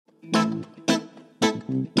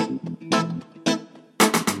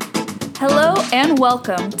Hello and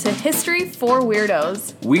welcome to History for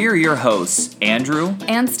Weirdos. We're your hosts, Andrew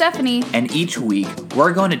and Stephanie, and each week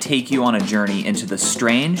we're going to take you on a journey into the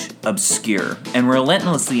strange, obscure, and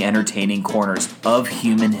relentlessly entertaining corners of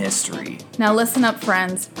human history. Now listen up,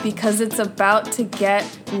 friends, because it's about to get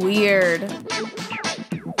weird.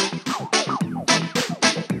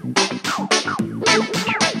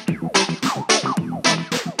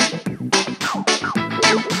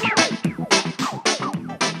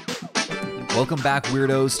 Welcome back,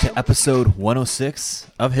 Weirdos, to episode 106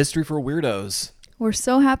 of History for Weirdos. We're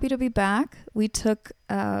so happy to be back. We took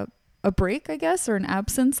a break, I guess, or an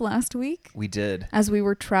absence last week. We did. As we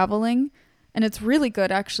were traveling. And it's really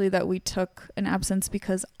good, actually, that we took an absence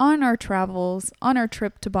because on our travels, on our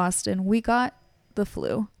trip to Boston, we got the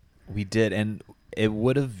flu. We did, and it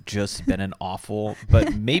would have just been an awful,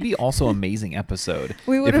 but maybe also amazing episode.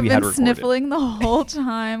 We would have been sniffling the whole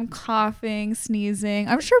time, coughing, sneezing.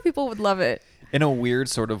 I'm sure people would love it. In a weird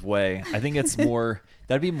sort of way. I think it's more,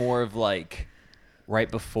 that'd be more of like right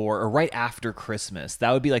before or right after Christmas.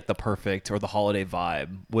 That would be like the perfect, or the holiday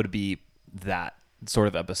vibe would be that sort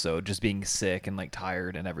of episode, just being sick and like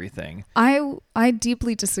tired and everything. I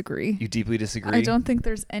deeply disagree. You deeply disagree? I don't think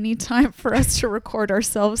there's any time for us to record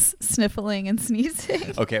ourselves sniffling and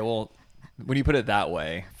sneezing. Okay, well, when you put it that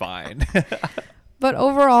way, fine. But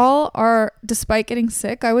overall, despite getting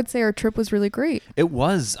sick, I would say our trip was really great. It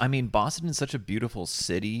was. I mean, Boston is such a beautiful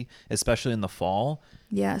city, especially in the fall.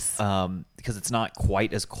 Yes. Because it's not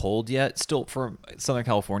quite as cold yet. Still, for a Southern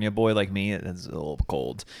California boy like me, it's a little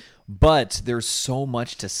cold. But there's so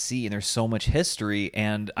much to see, and there's so much history,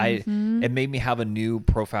 and it made me have a new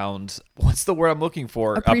profound, what's the word I'm looking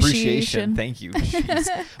for? Appreciation. Thank you.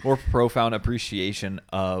 Jeez. More profound appreciation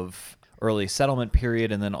of early settlement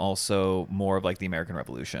period, and then also more of like the American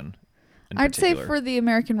Revolution. I'd say for the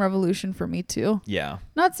American Revolution for me too. Yeah.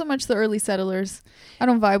 Not so much the early settlers. I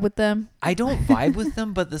don't vibe with them. I don't vibe with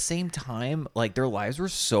them, but at the same time, like their lives were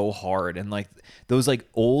so hard, and like those like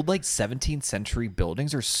old like 17th century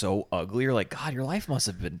buildings are so ugly. You're like, God, your life must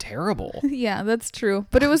have been terrible. Yeah, that's true.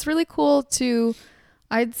 But it was really cool to,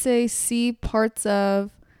 I'd say, see parts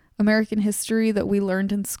of American history that we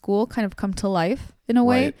learned in school kind of come to life in a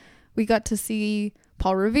way. Right. We got to see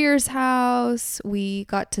Paul Revere's house. We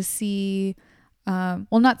got to see,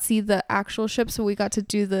 not see the actual ships, but we got to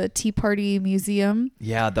do the Tea Party Museum.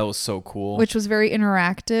 Yeah, that was so cool. Which was very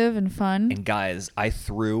interactive and fun. And guys, I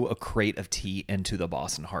threw a crate of tea into the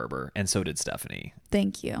Boston Harbor, and so did Stephanie.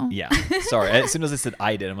 Thank you. Yeah. Sorry. As soon as I said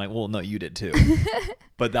I did, I'm like, well, no, you did too.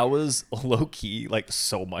 But that was low key, like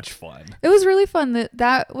so much fun. It was really fun.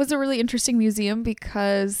 That was a really interesting museum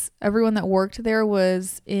because everyone that worked there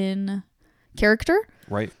was in character,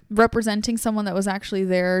 right, representing someone that was actually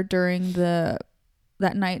there during that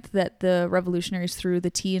night that the revolutionaries threw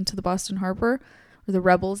the tea into the Boston Harbor, or the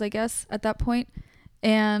rebels, I guess, at that point.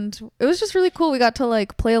 And it was just really cool. We got to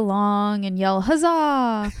like play along and yell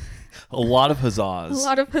huzzah. A lot of huzzahs. A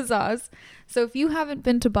lot of huzzahs. So if you haven't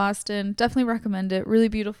been to Boston, definitely recommend it. Really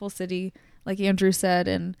beautiful city, like Andrew said.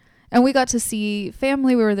 And we got to see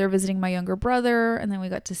family. We were there visiting my younger brother, and then we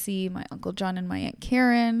got to see my Uncle John and my Aunt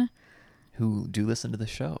Karen, who do listen to the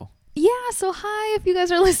show. Yeah, so hi if you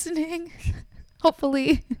guys are listening.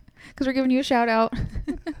 Hopefully, because we're giving you a shout out.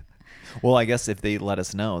 Well, I guess if they let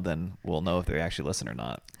us know, then we'll know if they actually listen or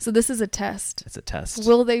not. So this is a test. It's a test.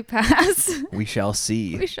 Will they pass? We shall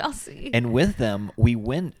see. We shall see. And with them, we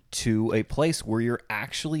went to a place where you're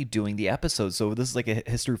actually doing the episode. So this is like a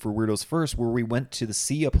History for Weirdos first, where we went to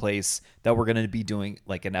see a place that we're going to be doing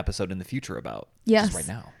like an episode in the future about. Yes. Just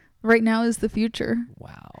right now. Right now is the future.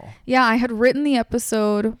 Wow. Yeah, I had written the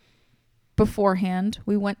episode beforehand.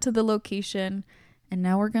 We went to the location, and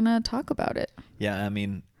now we're going to talk about it. Yeah, I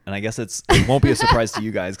mean, and I guess it won't be a surprise to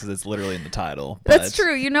you guys because it's literally in the title. That's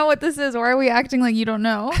true. You know what this is. Why are we acting like you don't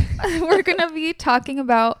know? We're going to be talking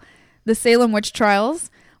about the Salem witch trials.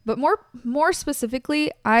 But more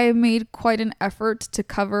specifically, I made quite an effort to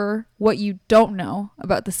cover what you don't know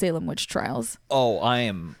about the Salem witch trials. Oh, I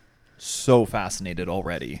am so fascinated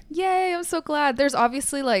already. Yay, I'm so glad. There's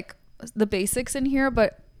obviously like the basics in here,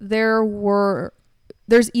 but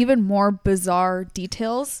there's even more bizarre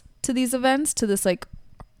details to these events, to this like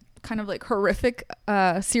kind of like horrific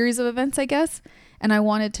series of events, I guess. And I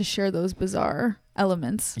wanted to share those bizarre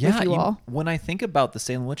elements with you all. When I think about the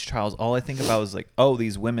Salem witch trials, all I think about is like, oh,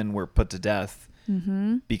 these women were put to death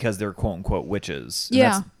because they're quote unquote witches. And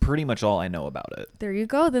that's pretty much all I know about it. There you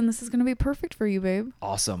go. Then this is going to be perfect for you, babe.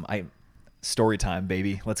 Awesome. Story time,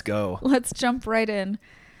 baby. Let's go. Let's jump right in.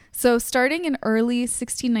 So starting in early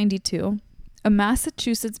 1692, a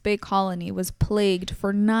Massachusetts Bay colony was plagued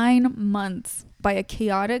for 9 months by a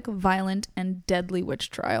chaotic, violent, and deadly witch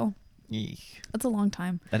trial. Eek. That's a long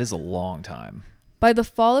time. That is a long time. By the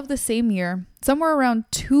fall of the same year, somewhere around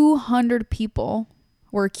 200 people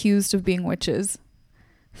were accused of being witches.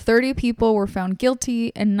 30 people were found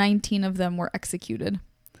guilty, and 19 of them were executed.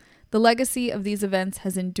 The legacy of these events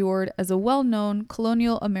has endured as a well-known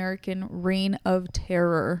colonial American reign of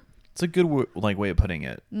terror. It's a good way of putting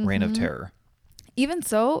it. Reign of terror. Even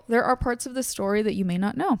so, there are parts of the story that you may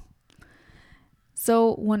not know.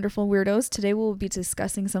 So, wonderful weirdos, today we'll be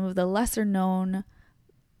discussing some of the lesser known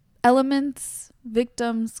elements,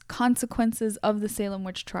 victims, consequences of the Salem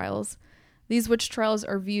witch trials. These witch trials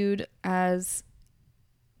are viewed as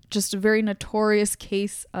just a very notorious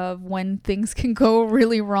case of when things can go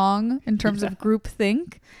really wrong in terms of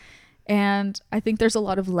groupthink. And I think there's a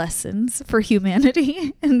lot of lessons for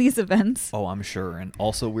humanity in these events. Oh, I'm sure. And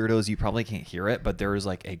also, weirdos, you probably can't hear it, but there is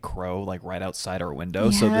like a crow like right outside our window.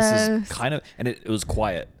 Yes. So this is kind of, and it was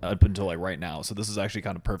quiet up until like right now. So this is actually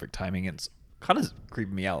kind of perfect timing. It's kind of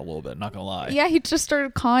creeping me out a little bit, not gonna lie. Yeah, he just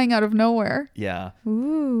started cawing out of nowhere. Yeah.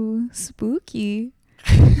 Ooh, spooky.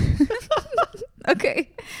 Okay,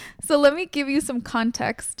 so let me give you some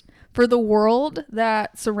context for the world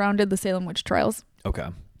that surrounded the Salem witch trials. Okay.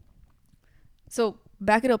 So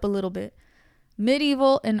back it up a little bit.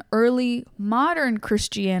 Medieval and early modern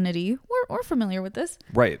Christianity, we're familiar with this,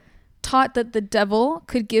 right, taught that the devil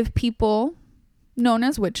could give people, known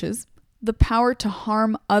as witches, the power to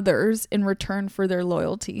harm others in return for their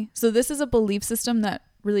loyalty. So this is a belief system that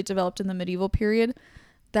really developed in the medieval period,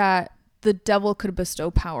 that the devil could bestow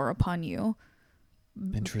power upon you.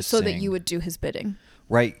 Interesting. So that you would do his bidding.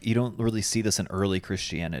 Right. You don't really see this in early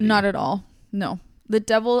Christianity. Not at all. No. The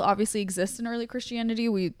devil obviously exists in early Christianity.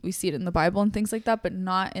 We see it in the Bible and things like that, but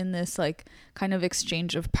not in this like kind of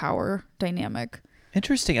exchange of power dynamic.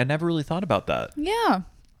 Interesting. I never really thought about that. Yeah.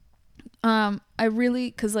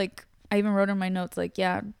 Because like I even wrote in my notes like,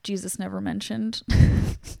 yeah, Jesus never mentioned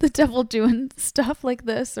the devil doing stuff like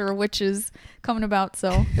this or witches coming about.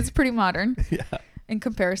 So it's pretty modern in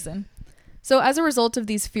comparison. So as a result of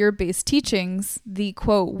these fear-based teachings, the,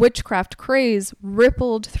 quote, witchcraft craze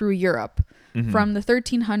rippled through Europe from the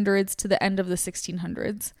 1300s to the end of the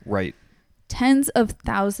 1600s. Right. Tens of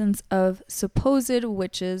thousands of supposed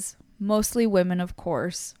witches, mostly women, of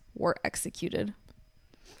course, were executed.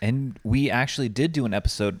 And we actually did do an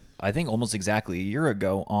episode, I think almost exactly a year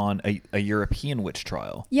ago, on a European witch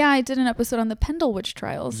trial. Yeah, I did an episode on the Pendle witch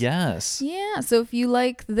trials. Yes. Yeah, so if you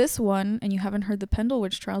like this one and you haven't heard the Pendle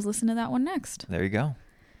witch trials, listen to that one next. There you go.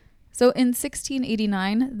 So in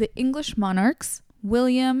 1689, the English monarchs,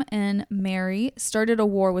 William and Mary, started a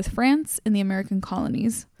war with France in the American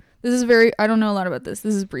colonies. This is I don't know a lot about this.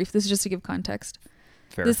 This is brief. This is just to give context.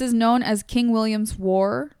 Fair. This is known as King William's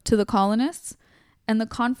War to the colonists. And the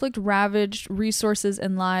conflict ravaged resources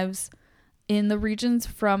and lives in the regions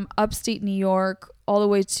from upstate New York all the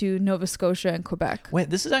way to Nova Scotia and Quebec. Wait,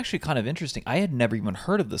 this is actually kind of interesting. I had never even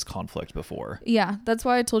heard of this conflict before. Yeah, that's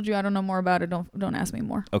why I told you I don't know more about it. Don't ask me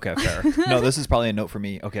more. Okay, fair. No, this is probably a note for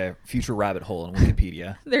me. Okay, future rabbit hole in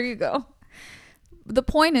Wikipedia. There you go. The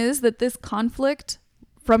point is that this conflict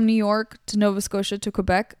from New York to Nova Scotia to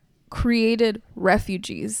Quebec created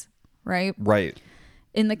refugees, right? Right.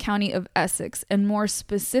 In the county of Essex, and more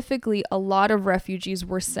specifically, a lot of refugees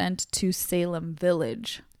were sent to Salem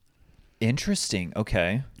Village. Interesting.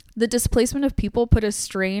 Okay. The displacement of people put a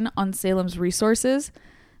strain on Salem's resources.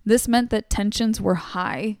 This meant that tensions were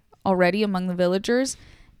high already among the villagers,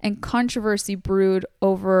 and controversy brewed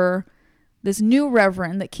over this new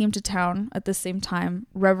reverend that came to town at the same time,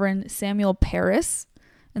 Reverend Samuel Parris,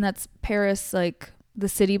 and that's Paris like the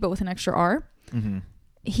city but with an extra R. Mm-hmm.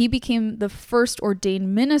 He became the first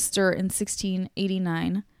ordained minister in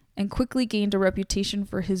 1689 and quickly gained a reputation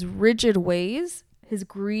for his rigid ways, his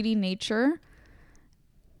greedy nature.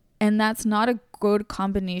 And that's not a good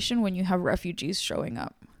combination when you have refugees showing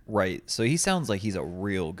up. Right. So he sounds like he's a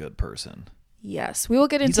real good person. Yes. We will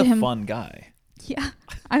get into him. He's a fun guy. Yeah,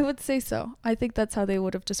 I would say so. I think that's how they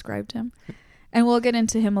would have described him. And we'll get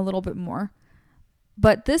into him a little bit more.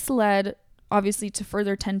 But this led, obviously, to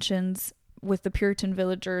further tensions with the Puritan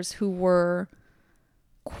villagers who were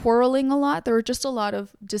quarreling a lot. There were just a lot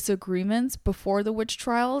of disagreements before the witch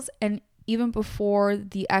trials, and even before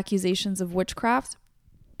the accusations of witchcraft,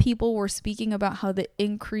 people were speaking about how the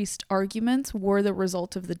increased arguments were the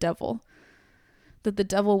result of the devil, that the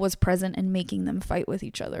devil was present and making them fight with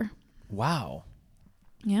each other. Wow.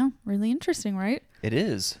 Yeah, really interesting, right? It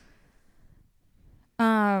is.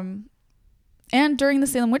 And during the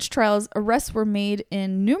Salem witch trials, arrests were made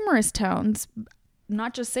in numerous towns,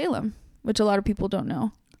 not just Salem. which a lot of people don't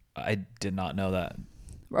know. I did not know that.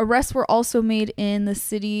 Arrests were also made in the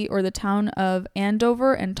city or the town of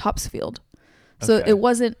Andover and Topsfield. So Okay. it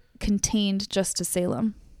wasn't contained just to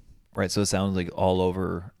Salem. Right. So it sounds like all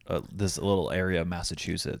over this little area of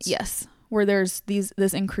Massachusetts. Yes, where there's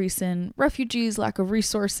this increase in refugees, lack of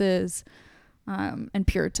resources, and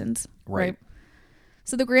Puritans. Right.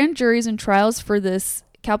 So the grand juries and trials for this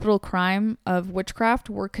capital crime of witchcraft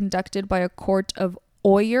were conducted by a court of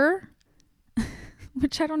oyer,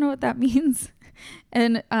 which I don't know what that means,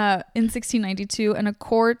 and in 1692, and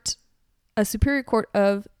a superior court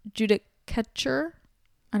of judicature.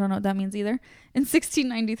 I don't know what that means either. In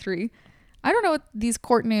 1693. I don't know what these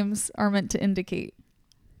court names are meant to indicate.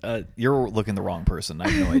 You're looking the wrong person. I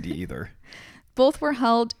have no idea either. Both were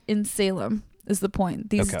held in Salem, is the point.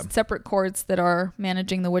 These Okay. separate courts that are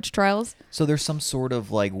managing the witch trials. So there's some sort of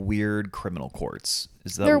like weird criminal courts.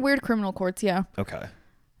 Is that They're weird criminal courts, yeah. Okay.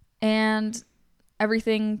 And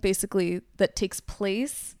everything basically that takes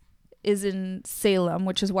place is in Salem,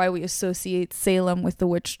 which is why we associate Salem with the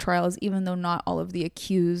witch trials, even though not all of the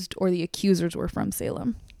accused or the accusers were from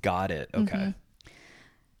Salem. Got it. Okay.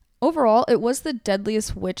 Overall, it was the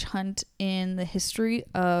deadliest witch hunt in the history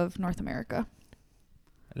of North America.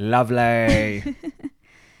 Lovely.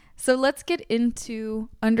 So let's get into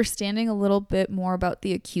understanding a little bit more about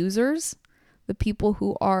the accusers, the people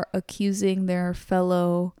who are accusing their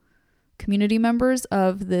fellow community members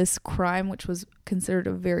of this crime, which was considered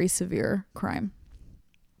a very severe crime.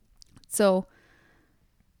 So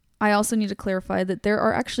I also need to clarify that there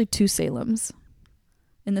are actually two Salems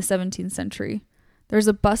in the 17th century. There's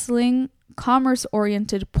a bustling,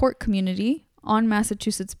 commerce-oriented port community on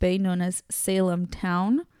Massachusetts Bay known as Salem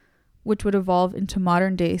Town, which would evolve into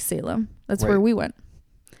modern-day Salem. That's where Right. we went.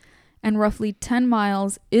 And roughly 10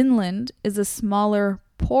 miles inland is a smaller,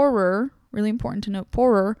 poorer, really important to note,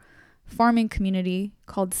 poorer farming community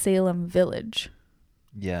called Salem Village.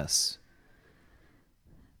 Yes.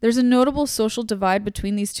 There's a notable social divide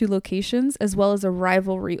between these two locations, as well as a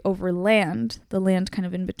rivalry over land, the land kind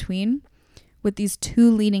of in between, with these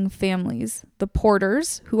two leading families, the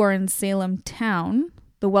Porters, who are in Salem Town,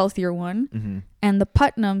 the wealthier one, and the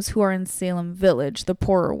Putnams, who are in Salem Village, the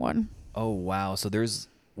poorer one. Oh, wow. So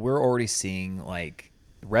we're already seeing like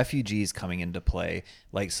refugees coming into play,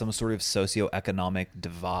 like some sort of socioeconomic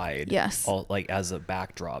divide. Yes. All, like as a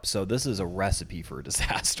backdrop. So this is a recipe for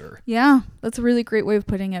disaster. Yeah, that's a really great way of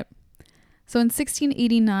putting it. So in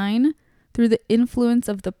 1689, through the influence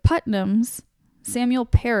of the Putnams, Samuel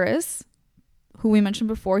Parris, who we mentioned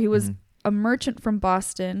before, he was a merchant from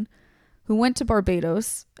Boston who went to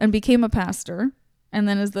Barbados and became a pastor, and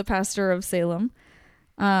then is the pastor of Salem.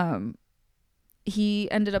 He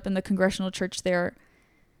ended up in the Congregational Church there.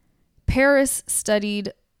 Parris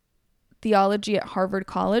studied theology at Harvard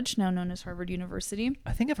College, now known as Harvard University.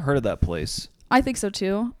 I think I've heard of that place. I think so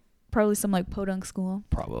too. Probably some like podunk school.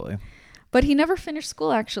 Probably. But he never finished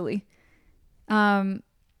school, actually.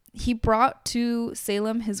 He brought to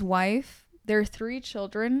Salem his wife, their 3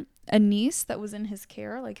 children, a niece that was in his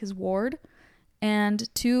care, like his ward,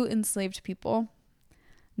 and 2 enslaved people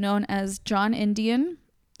known as John Indian,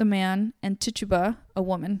 the man, and Tituba, a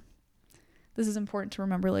woman. This is important to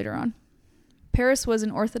remember later on. Parris was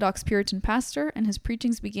an Orthodox Puritan pastor, and his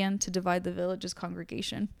preachings began to divide the village's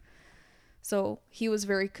congregation. So he was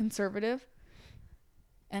very conservative,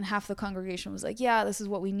 and half the congregation was like, yeah, this is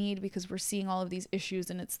what we need because we're seeing all of these issues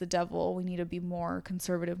and it's the devil. We need to be more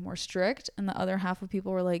conservative, more strict. And the other half of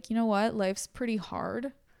people were like, you know what? Life's pretty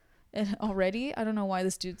hard already. I don't know why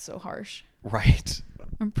this dude's so harsh. Right.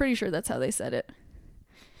 I'm pretty sure that's how they said it.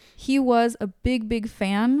 He was a big, big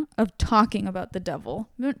fan of talking about the devil.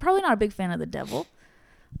 Probably not a big fan of the devil,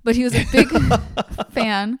 but he was a big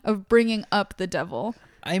fan of bringing up the devil.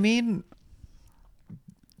 I mean,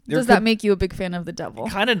 Does that make you a big fan of the devil?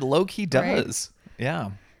 Kind of low-key Right? does.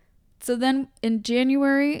 Yeah. So then in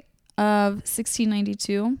January of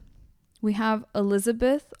 1692, we have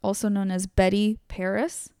Elizabeth, also known as Betty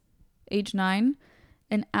Parris, age 9,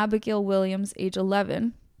 and Abigail Williams, age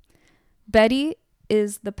 11. Betty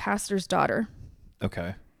is the pastor's daughter.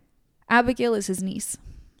 Okay. Abigail is his niece.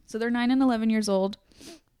 So they're 9 and 11 years old.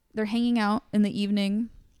 They're hanging out in the evening,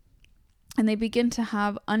 and they begin to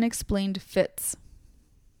have unexplained fits.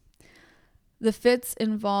 The fits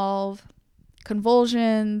involve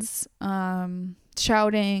convulsions,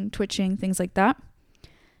 shouting, twitching, things like that.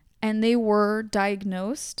 And they were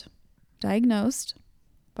diagnosed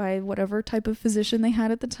by whatever type of physician they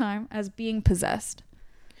had at the time as being possessed.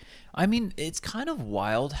 I mean, it's kind of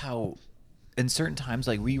wild how in certain times,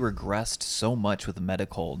 like, we regressed so much with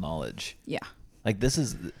medical knowledge. Yeah. Like,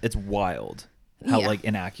 it's wild. how Yeah. like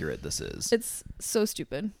inaccurate this is. It's so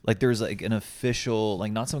stupid. Like there's like an official,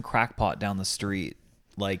 like not some crackpot down the street,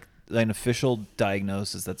 like an official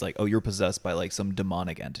diagnosis that's like, oh, you're possessed by like some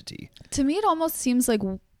demonic entity. To me, it almost seems like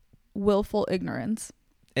willful ignorance.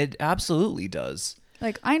 It absolutely does.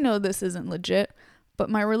 Like, I know this isn't legit, but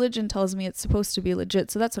my religion tells me it's supposed to be legit,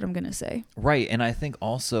 so that's what I'm going to say. Right. And I think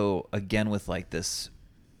also, again, with like this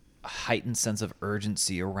heightened sense of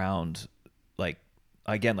urgency around like,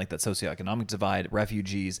 again, like that socioeconomic divide,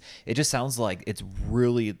 refugees, it just sounds like it's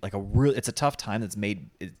really like it's a tough time that's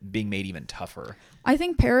being made even tougher. I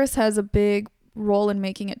think Paris has a big role in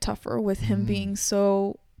making it tougher with him being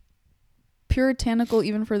so puritanical,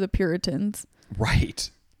 even for the Puritans. Right.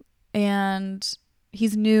 And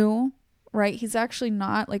he's new, right? He's actually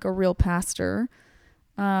not like a real pastor.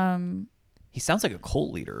 He sounds like a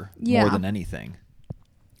cult leader Yeah. more than anything.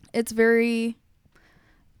 It's very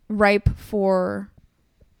ripe for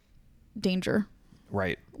danger,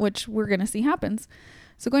 Right. which we're going to see happens.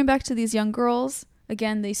 So going back to these young girls,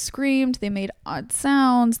 again, they screamed, they made odd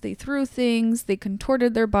sounds, they threw things, they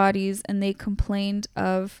contorted their bodies, and they complained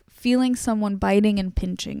of feeling someone biting and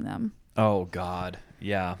pinching them. Oh, God.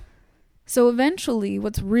 Yeah. So eventually,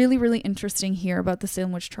 what's really, really interesting here about the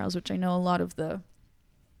Salem witch trials, which I know a lot of the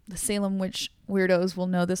Salem witch weirdos will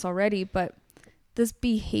know this already, but this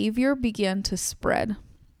behavior began to spread,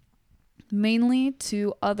 mainly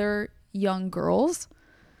to other young girls.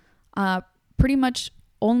 Pretty much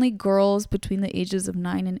only girls between the ages of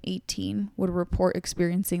 9 and 18 would report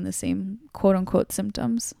experiencing the same quote-unquote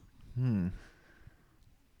symptoms.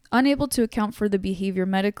 Unable to account for the behavior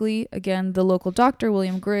medically, again, the local doctor,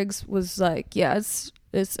 William Griggs, was like, yeah, it's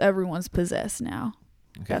everyone's possessed now.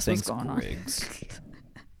 Okay, That's what's thanks, going Griggs. on.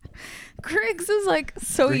 Griggs is like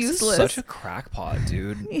so Griggs useless. is such a crackpot,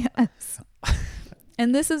 dude. Yes.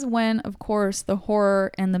 And this is when, of course, the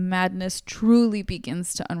horror and the madness truly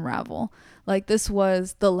begins to unravel. Like, this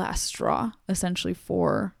was the last straw, essentially,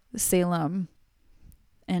 for Salem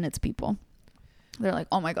and its people. They're like,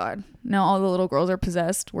 oh my God, now all the little girls are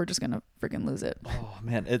possessed. We're just going to freaking lose it. Oh,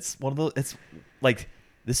 man. It's one of those, it's like,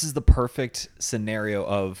 this is the perfect scenario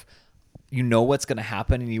of, you know what's going to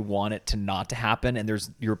happen and you want it to not to happen, and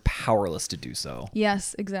you're powerless to do so.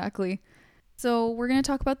 Yes, exactly. So we're going to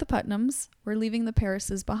talk about the Putnams. We're leaving the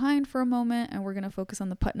Parises behind for a moment, and we're going to focus on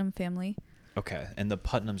the Putnam family. Okay. And the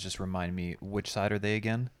Putnams, just remind me, which side are they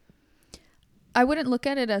again? I wouldn't look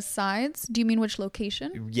at it as sides. Do you mean which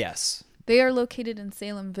location? Yes. They are located in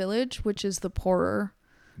Salem Village, which is the poorer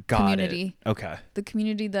community. Okay. The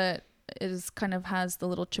community that is kind of has the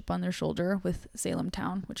little chip on their shoulder with Salem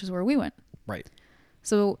Town, which is where we went. Right.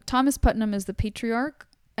 So Thomas Putnam is the patriarch,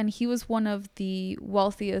 and he was one of the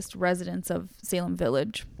wealthiest residents of Salem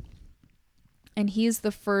Village. And he is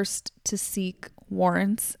the first to seek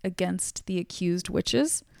warrants against the accused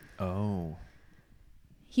witches. Oh.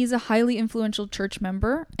 He's a highly influential church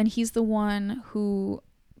member, and he's the one who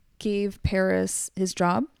gave Paris his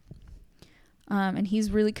job. And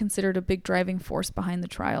he's really considered a big driving force behind the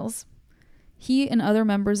trials. He and other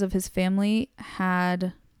members of his family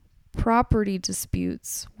had property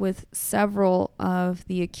disputes with several of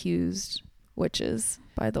the accused witches,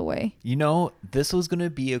 by the way. You know, this was going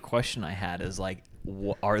to be a question I had, is like,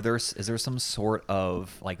 is there some sort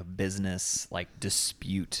of like business like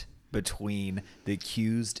dispute between the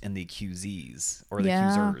accused and the accusees, or the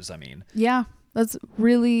accusers, I mean? Yeah, that's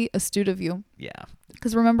really astute of you. Yeah.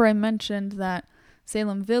 Because remember, I mentioned that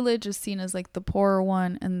Salem Village is seen as like the poorer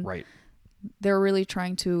one, and Right. they're really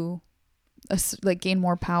trying to like gain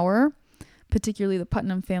more power. Particularly the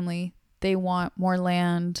Putnam family, they want more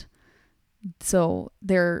land, so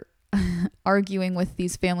they're arguing with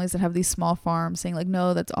these families that have these small farms, saying like,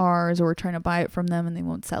 no, that's ours, or we're trying to buy it from them and they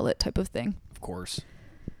won't sell it, type of thing. Of course.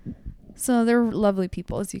 So they're lovely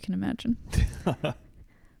people, as you can imagine.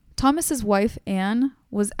 Thomas's wife, Anne,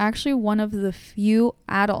 was actually one of the few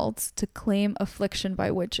adults to claim affliction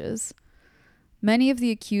by witches. Many of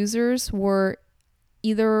the accusers are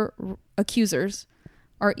either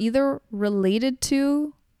related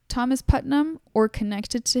to Thomas Putnam or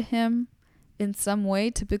connected to him in some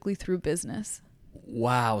way, typically through business.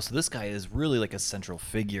 Wow. So this guy is really like a central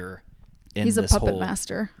figure in He's a this puppet whole...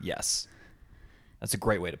 master. Yes. That's a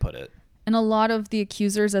great way to put it. And a lot of the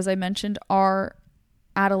accusers, as I mentioned, are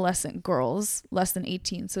adolescent girls, less than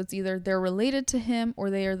 18. So it's either they're related to him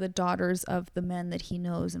or they are the daughters of the men that he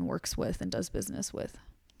knows and works with and does business with.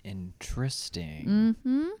 Interesting.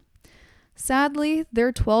 Mm-hmm. Sadly,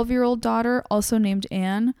 their 12-year-old daughter, also named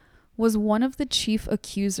Anne, was one of the chief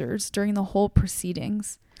accusers during the whole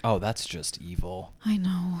proceedings. Oh, that's just evil. I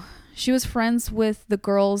know. She was friends with the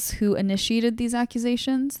girls who initiated these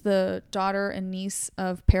accusations, the daughter and niece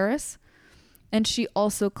of Paris, and she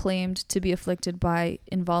also claimed to be afflicted by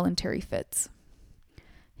involuntary fits.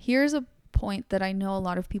 Here's a point that I know a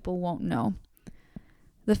lot of people won't know.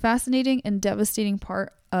 The fascinating and devastating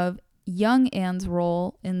part of young Anne's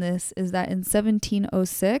role in this is that in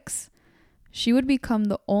 1706, she would become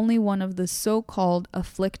the only one of the so-called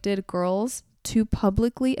afflicted girls to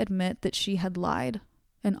publicly admit that she had lied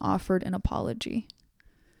and offered an apology.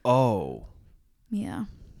 Oh. Yeah.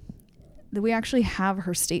 We actually have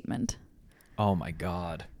her statement. Oh my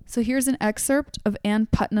God. So here's an excerpt of Anne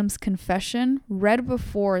Putnam's confession read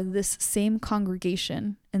before this same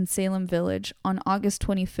congregation in Salem Village on August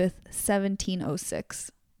 25th,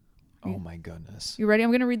 1706. Oh my goodness. You ready?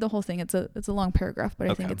 I'm going to read the whole thing. It's a long paragraph,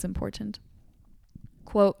 but I think it's important.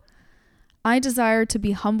 Quote, I desire to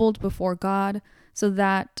be humbled before God so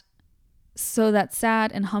that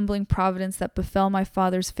sad and humbling providence that befell my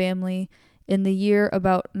father's family in the year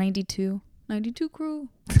about 92 crew.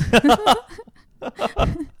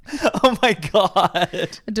 Oh my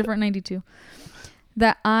God. A different 92.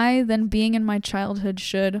 That I, then being in my childhood,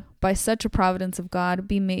 should, by such a providence of God,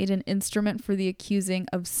 be made an instrument for the accusing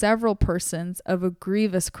of several persons of a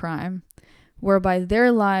grievous crime, whereby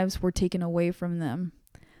their lives were taken away from them,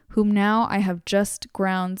 whom now I have just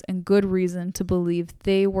grounds and good reason to believe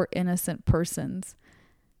they were innocent persons,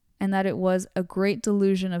 and that it was a great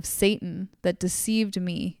delusion of Satan that deceived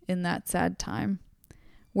me in that sad time,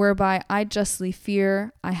 whereby I justly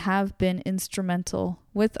fear I have been instrumental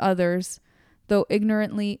with others, though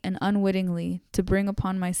ignorantly and unwittingly, to bring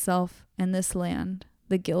upon myself and this land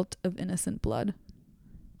the guilt of innocent blood.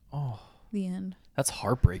 Oh, the end. That's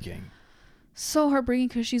heartbreaking. So heartbreaking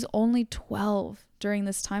because she's only 12 during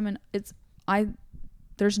this time, and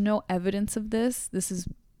there's no evidence of this. This is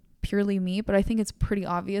purely me, but I think it's pretty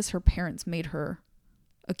obvious her parents made her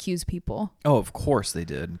accuse people. Oh, of course they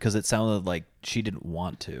did, because it sounded like she didn't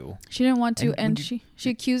want to. She didn't want to, and she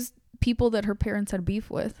accused people that her parents had beef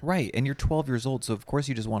with. Right, and you're 12 years old, so of course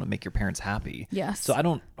you just want to make your parents happy. Yes. So I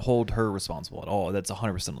don't hold her responsible at all. That's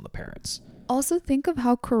 100% on the parents. Also, think of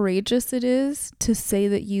how courageous it is to say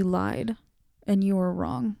that you lied and you were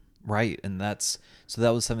wrong. Right, and that was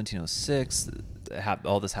 1706.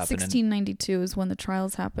 All this happened 1692 is when the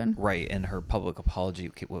trials happened. Right, and her public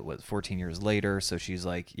apology, what 14 years later, so she's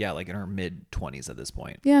like in her mid-20s at this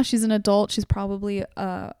point. Yeah, she's an adult. She's probably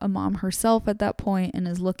a mom herself at that point and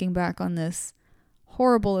is looking back on this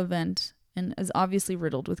horrible event and is obviously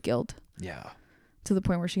riddled with guilt. Yeah. To the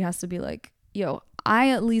point where she has to be like, yo,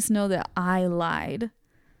 I at least know that I lied.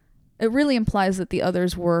 It really implies that the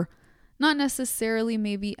others were not necessarily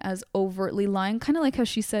maybe as overtly lying, kind of like how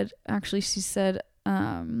she said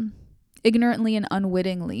ignorantly and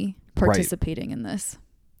unwittingly participating in this.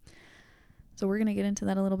 So we're going to get into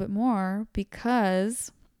that a little bit more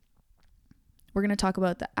because we're going to talk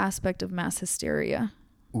about the aspect of mass hysteria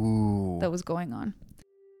that was going on.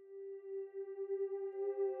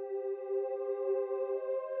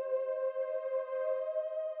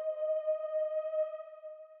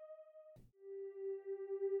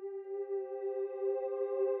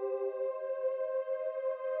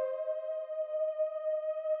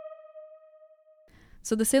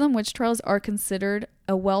 So the Salem witch trials are considered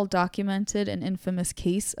a well-documented and infamous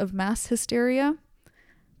case of mass hysteria.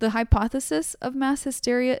 The hypothesis of mass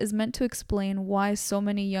hysteria is meant to explain why so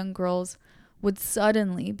many young girls would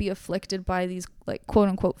suddenly be afflicted by these like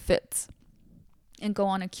quote-unquote fits and go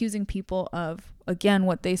on accusing people of, again,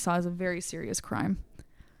 what they saw as a very serious crime.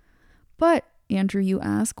 But, Andrew, you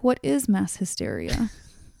ask, what is mass hysteria?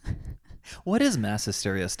 What is mass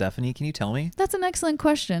hysteria, Stephanie? Can you tell me? That's an excellent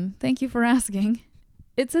question. Thank you for asking.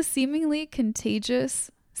 It's a seemingly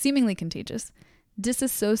contagious,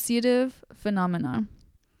 dissociative phenomena.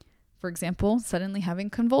 For example, suddenly having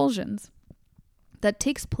convulsions that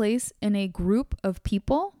takes place in a group of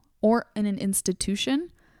people or in an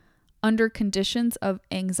institution under conditions of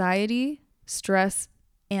anxiety, stress,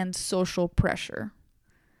 and social pressure.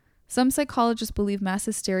 Some psychologists believe mass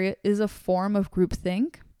hysteria is a form of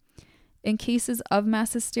groupthink. In cases of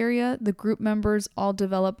mass hysteria, the group members all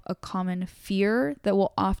develop a common fear that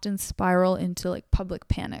will often spiral into like public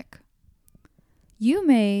panic. You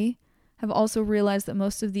may have also realized that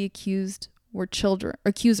most of the accusers were children.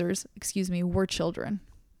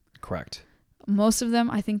 Correct. Most of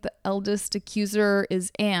them, I think the eldest accuser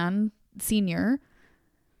is Anne Sr.,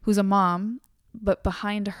 who's a mom, but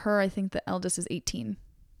behind her, I think the eldest is 18.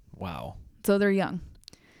 Wow. So they're young.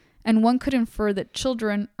 And one could infer that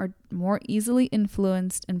children are more easily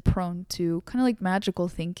influenced and prone to kind of like magical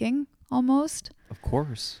thinking almost. Of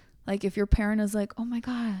course. Like if your parent is like, oh my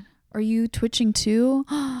God, are you twitching too?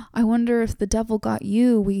 I wonder if the devil got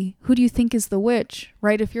you. Who do you think is the witch?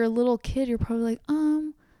 Right? If you're a little kid, you're probably like,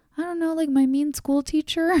 I don't know, like my mean school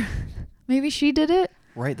teacher. Maybe she did it.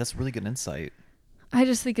 Right. That's really good insight. I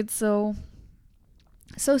just think it's so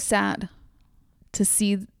sad to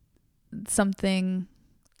see something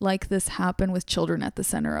like this happen with children at the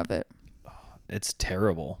center of it. It's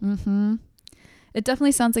terrible. Mm-hmm. It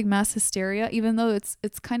definitely sounds like mass hysteria, even though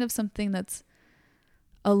it's kind of something that's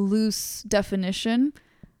a loose definition,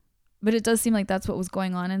 but it does seem like that's what was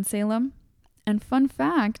going on in Salem. And fun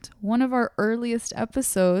fact, one of our earliest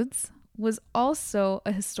episodes was also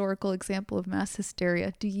a historical example of mass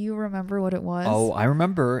hysteria. Do you remember what it was? Oh, I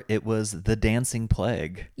remember. It was the dancing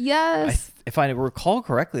plague. Yes. If I recall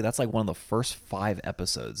correctly, that's like one of the first 5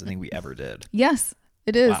 episodes I think we ever did. Yes,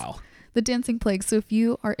 it is. Wow. The dancing plague. So if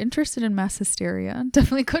you are interested in mass hysteria,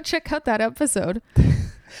 definitely go check out that episode.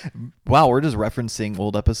 Wow, we're just referencing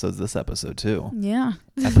old episodes this episode too. Yeah.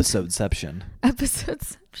 Episodeception.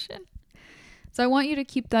 Episodeception. So I want you to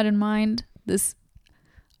keep that in mind, this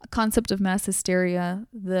concept of mass hysteria,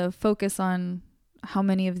 the focus on how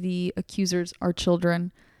many of the accusers are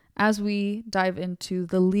children, as we dive into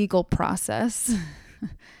the legal process.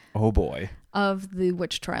 Oh boy. Of the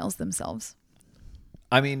witch trials themselves.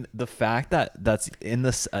 I mean, the fact that that's in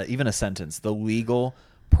this, even a sentence, the legal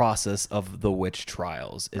process of the witch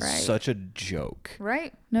trials is such a joke.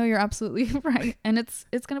 Right. No, you're absolutely right. And it's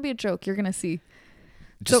going to be a joke. You're going to see.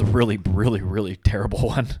 Just a really, really, really terrible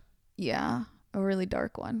one. Yeah. A really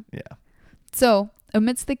dark one. Yeah. So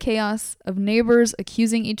amidst the chaos of neighbors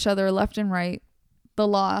accusing each other left and right, the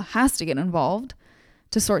law has to get involved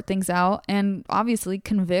to sort things out and obviously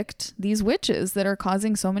convict these witches that are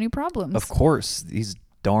causing so many problems. Of course. These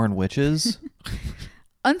darn witches.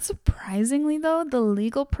 Unsurprisingly, though, the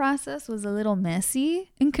legal process was a little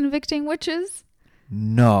messy in convicting witches.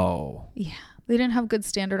 No. Yeah. They didn't have good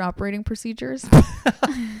standard operating procedures.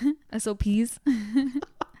 SOPs.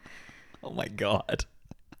 Oh my God.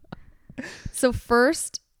 So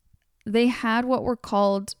first, they had what were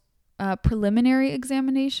called preliminary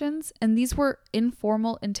examinations. And these were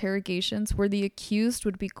informal interrogations where the accused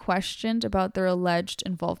would be questioned about their alleged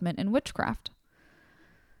involvement in witchcraft.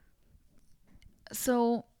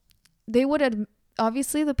 So they would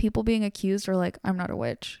obviously the people being accused are like, I'm not a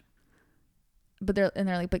witch. But they're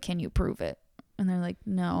like, but can you prove it? And they're like,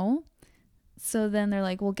 no. So then they're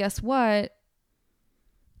like, well, guess what?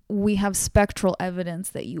 We have spectral evidence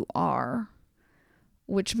that you are,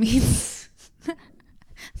 which means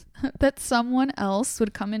that someone else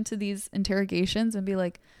would come into these interrogations and be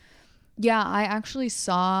like, yeah, I actually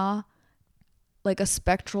saw like a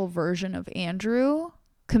spectral version of Andrew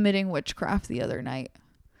committing witchcraft the other night.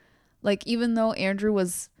 Like, even though Andrew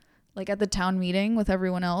was like at the town meeting with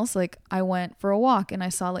everyone else, like I went for a walk and I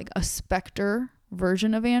saw like a specter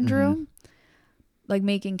version of Andrew, like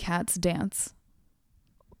making cats dance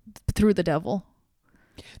through the devil.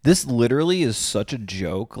 This literally is such a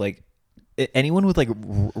joke. Like anyone with like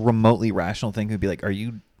remotely rational thinking would be like, are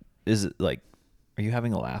you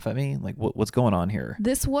having a laugh at me? Like what's going on here?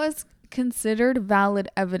 This was considered valid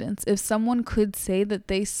evidence. If someone could say that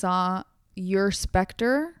they saw your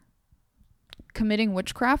specter committing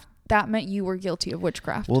witchcraft, that meant you were guilty of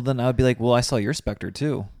witchcraft. Well, then I would be like, well, I saw your specter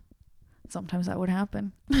too. Sometimes that would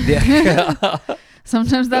happen. Yeah.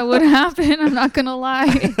 Sometimes that would happen. I'm not going to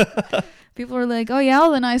lie. People are like, oh yeah,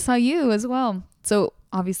 well, then I saw you as well. So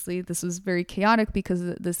obviously this was very chaotic because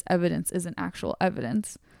this evidence isn't actual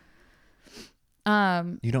evidence.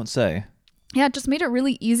 You don't say. Yeah, it just made it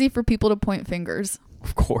really easy for people to point fingers.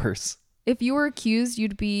 Of course. If you were accused,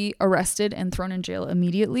 you'd be arrested and thrown in jail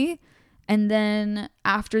immediately. And then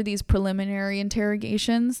after these preliminary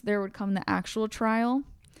interrogations, there would come the actual trial.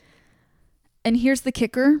 And here's the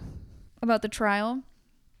kicker about the trial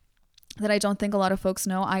that I don't think a lot of folks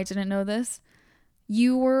know. I didn't know this.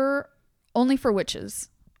 You were only for witches.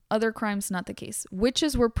 Other crimes, not the case.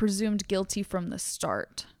 Witches were presumed guilty from the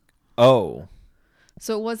start. Oh.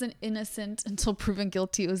 So it wasn't innocent until proven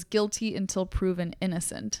guilty. It was guilty until proven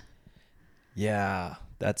innocent. Yeah,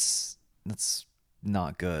 that's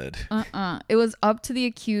not good. It was up to the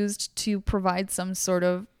accused to provide some sort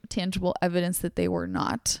of tangible evidence that they were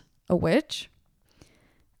not a witch.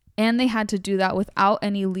 And they had to do that without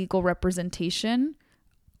any legal representation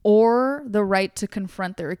or the right to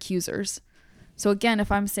confront their accusers. So again,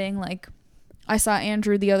 if I'm saying like, I saw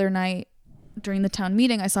Andrew the other night during the town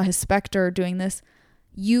meeting, I saw his specter doing this,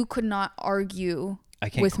 you could not argue I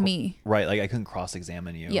can't with me. Right, like I couldn't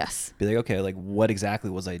cross-examine you. Yes. Be like, okay, like what exactly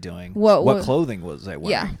was I doing? What clothing was I wearing?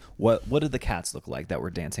 Yeah. What did the cats look like that were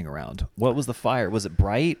dancing around? What was the fire? Was it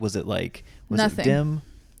bright? Was it Nothing. it dim?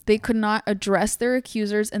 They could not address their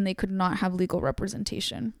accusers, and they could not have legal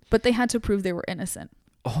representation. But they had to prove they were innocent.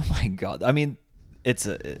 Oh my God. I mean, it's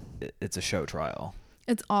a show trial.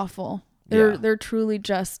 It's awful. Yeah. They're truly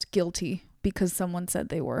just guilty because someone said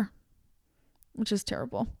they were, which is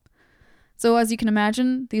terrible. So as you can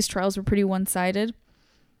imagine, these trials were pretty one-sided,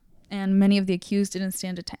 and many of the accused didn't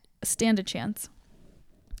stand a chance.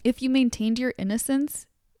 If you maintained your innocence,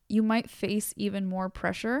 you might face even more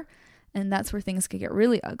pressure, and that's where things could get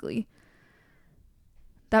really ugly.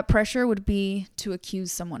 That pressure would be to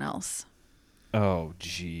accuse someone else. Oh,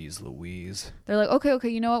 geez, Louise. They're like, okay,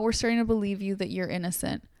 you know what? We're starting to believe you that you're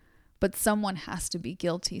innocent, but someone has to be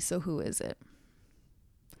guilty, so who is it?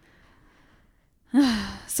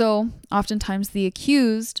 So oftentimes the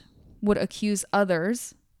accused would accuse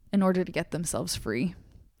others in order to get themselves free,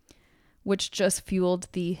 which just fueled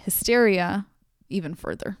the hysteria even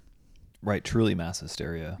further. Right, truly mass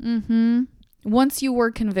hysteria. Mm-hmm. Once you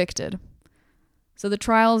were convicted, so the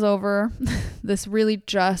trial's over, this really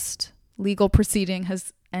just legal proceeding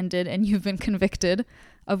has ended, and you've been convicted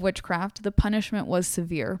of witchcraft, the punishment was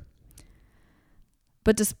severe.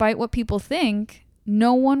 But despite what people think,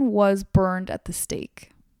 no one was burned at the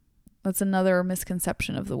stake. That's another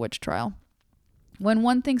misconception of the witch trial. When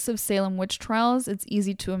one thinks of Salem witch trials, it's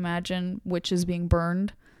easy to imagine witches being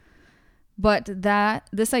burned. But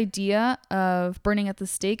this idea of burning at the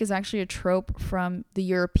stake is actually a trope from the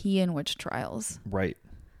European witch trials. Right.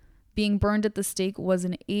 Being burned at the stake was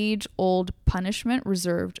an age-old punishment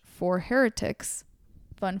reserved for heretics.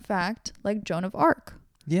 Fun fact, like Joan of Arc.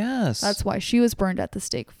 Yes. That's why she was burned at the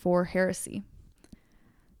stake, for heresy.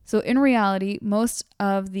 So in reality, most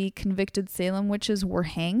of the convicted Salem witches were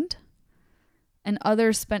hanged, and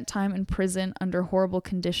others spent time in prison under horrible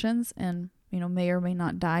conditions and, may or may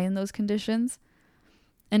not die in those conditions.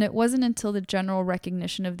 And it wasn't until the general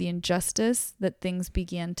recognition of the injustice that things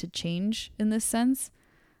began to change in this sense,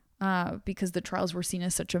 because the trials were seen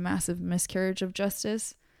as such a massive miscarriage of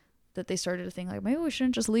justice that they started to think like, maybe we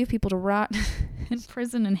shouldn't just leave people to rot in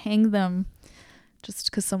prison and hang them just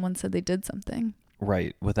because someone said they did something.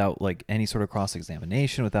 Right, without like any sort of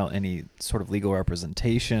cross-examination, without any sort of legal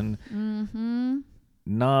representation. Mm-hmm.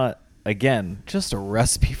 Not, again, just a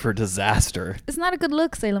recipe for disaster. It's not a good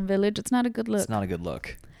look, Salem Village. It's not a good look. It's not a good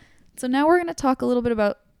look. So now we're going to talk a little bit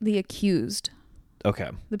about the accused.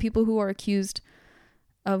 Okay. The people who are accused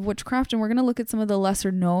of witchcraft, and we're going to look at some of the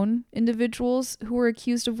lesser known individuals who were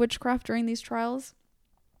accused of witchcraft during these trials.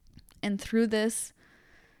 And through this,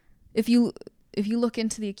 if you look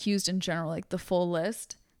into the accused in general, like the full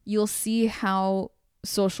list, you'll see how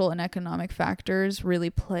social and economic factors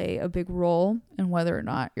really play a big role in whether or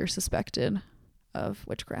not you're suspected of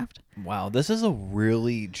witchcraft. Wow, this is a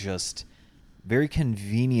really just very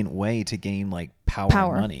convenient way to gain like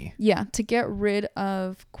power and money. Yeah, to get rid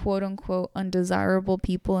of quote unquote undesirable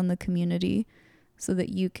people in the community so that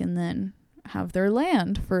you can then have their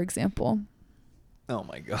land, for example. Oh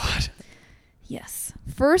my God. Yes.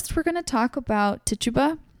 First, we're going to talk about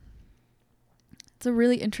Tituba. It's a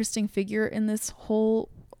really interesting figure in this whole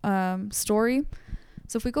story.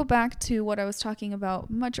 So if we go back to what I was talking about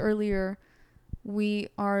much earlier, we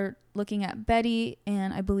are looking at Betty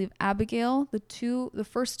and I believe Abigail, the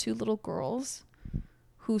first two little girls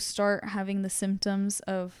who start having the symptoms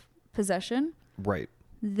of possession. Right.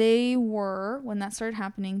 When that started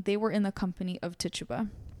happening, they were in the company of Tituba.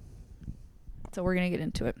 So we're going to get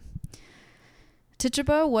into it.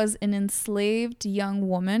 Tituba was an enslaved young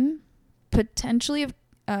woman, potentially of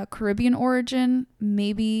Caribbean origin,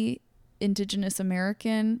 maybe Indigenous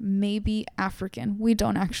American, maybe African. We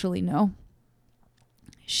don't actually know.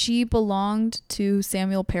 She belonged to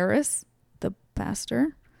Samuel Parris, the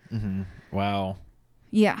pastor. Mm-hmm. Wow.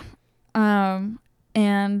 Yeah.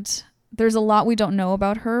 And there's a lot we don't know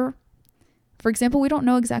about her. For example, we don't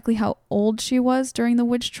know exactly how old she was during the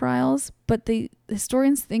witch trials, but the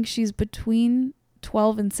historians think she's between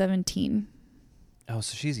 12 and 17. Oh,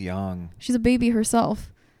 so she's young. She's a baby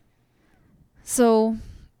herself. So,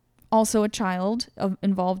 also a child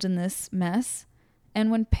involved in this mess.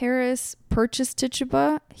 And when Paris purchased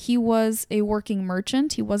Tituba, he was a working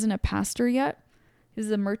merchant. He wasn't a pastor yet. He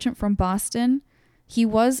was a merchant from Boston. He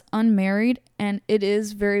was unmarried, and it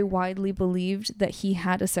is very widely believed that he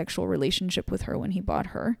had a sexual relationship with her when he bought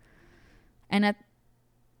her. And at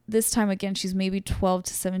this time, again, she's maybe 12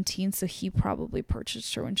 to 17, so he probably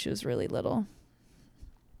purchased her when she was really little.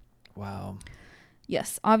 Wow.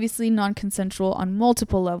 Yes, obviously non-consensual on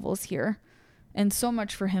multiple levels here. And so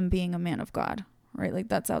much for him being a man of God, right? Like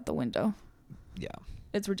that's out the window. Yeah.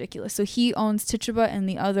 It's ridiculous. So he owns Tituba, and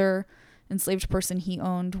the other enslaved person he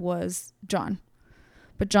owned was John.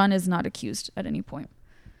 But John is not accused at any point.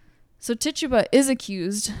 So Tituba is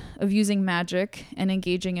accused of using magic and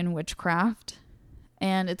engaging in witchcraft.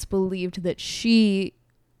 And it's believed that she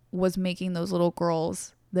was making those little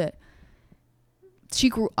girls, that she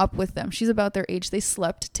grew up with them. She's about their age. They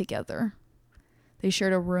slept together. They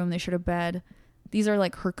shared a room. They shared a bed. These are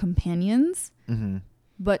like her companions. Mm-hmm.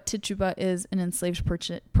 But Tituba is an enslaved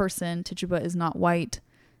person. Tituba is not white.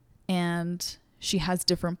 And she has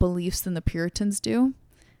different beliefs than the Puritans do.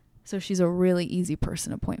 So she's a really easy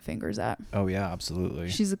person to point fingers at. Oh, yeah, absolutely.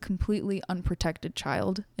 She's a completely unprotected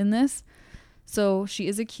child in this. So she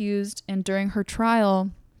is accused. And during her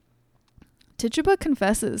trial, Tituba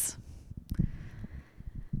confesses.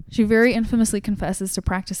 She very infamously confesses to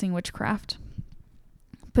practicing witchcraft.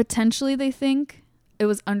 Potentially, they think it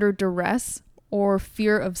was under duress or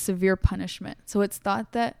fear of severe punishment. So it's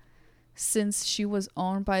thought that since she was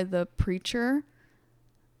owned by the preacher,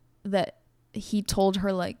 that he told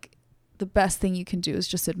her, like, the best thing you can do is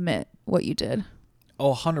just admit what you did.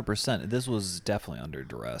 Oh, 100%. This was definitely under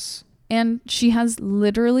duress. And she has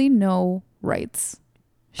literally no rights.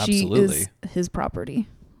 Absolutely. She is his property.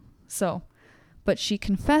 So, but she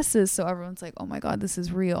confesses, so everyone's like, oh my God, this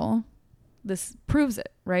is real. This proves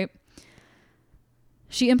it, right?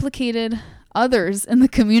 She implicated others in the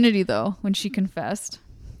community, though, when she confessed.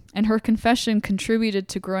 And her confession contributed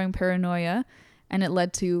to growing paranoia, and it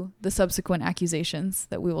led to the subsequent accusations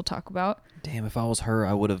that we will talk about. Damn, if I was her,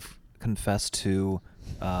 I would have confessed to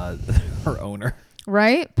her owner.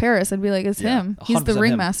 Right? Paris, I'd be like, it's him. He's the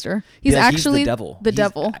ringmaster. He's Yeah, actually he's the devil. The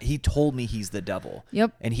devil. He told me he's the devil.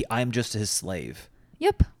 Yep. And I'm just his slave.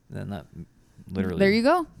 Yep. And that literally. There you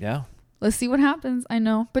go. Yeah. Let's see what happens. I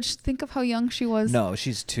know. But just think of how young she was. No,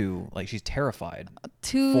 she's she's terrified.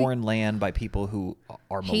 To foreign land by people who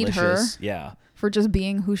are hate malicious. her. Yeah. For just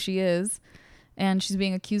being who she is. And she's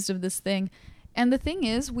being accused of this thing. And the thing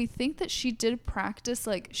is, we think that she did practice,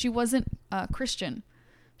 like, she wasn't Christian.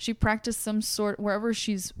 She practiced some sort, wherever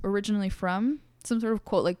she's originally from, some sort of,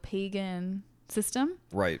 quote, like, pagan system.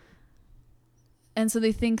 Right. And so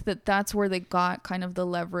they think that that's where they got kind of the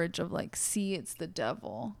leverage of, like, see, it's the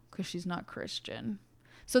devil because she's not Christian.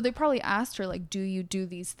 So they probably asked her, like, do you do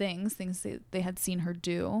these things they had seen her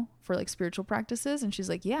do for, like, spiritual practices? And she's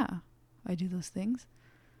like, yeah, I do those things.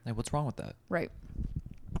 Hey, what's wrong with that? Right.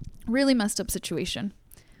 Really messed up situation.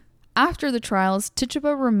 After the trials,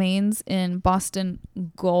 Tituba remains in Boston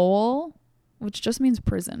Gaol, which just means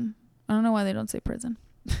prison. I don't know why they don't say prison.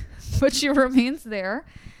 But she remains there.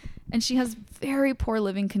 And she has very poor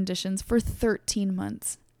living conditions for 13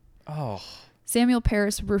 months. Oh. Samuel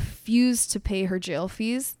Parris refused to pay her jail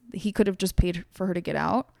fees. He could have just paid for her to get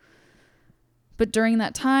out. But during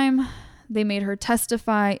that time, they made her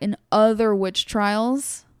testify in other witch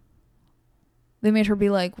trials. They made her be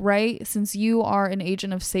like, right, since you are an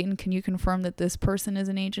agent of Satan, can you confirm that this person is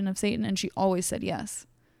an agent of Satan? And she always said yes.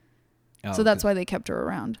 Oh, so that's why they kept her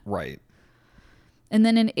around. Right. And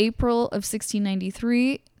then in April of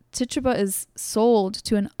 1693, Tituba is sold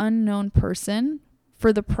to an unknown person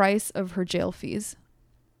for the price of her jail fees.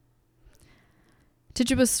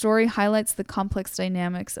 Tituba's story highlights the complex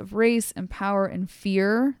dynamics of race and power and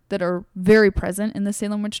fear that are very present in the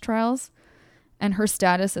Salem witch trials. And her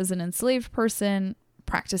status as an enslaved person,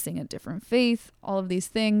 practicing a different faith, all of these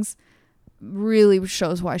things really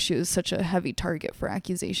shows why she was such a heavy target for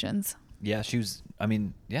accusations. Yeah, she was,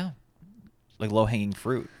 like low-hanging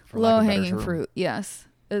fruit. Low-hanging fruit, yes.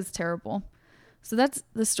 It's terrible. So that's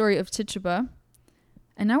the story of Tituba.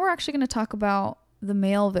 And now we're actually going to talk about the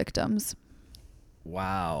male victims.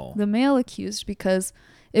 Wow. The male accused, because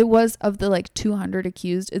it was of the 200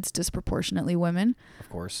 accused, it's disproportionately women. Of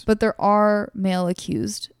course. But there are male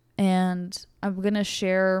accused. And I'm going to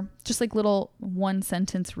share just little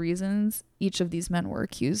one-sentence reasons each of these men were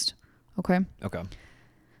accused. Okay? Okay.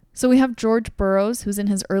 So we have George Burroughs, who's in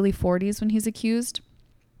his early 40s when he's accused.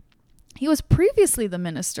 He was previously the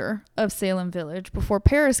minister of Salem Village before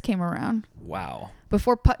Paris came around. Wow.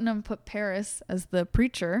 Before Putnam put Paris as the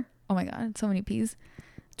preacher. Oh my God, so many P's.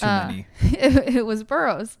 Too many. It was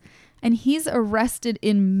Burroughs. And he's arrested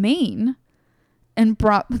in Maine and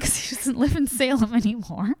brought, because he doesn't live in Salem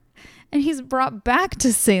anymore. And he's brought back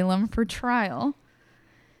to Salem for trial.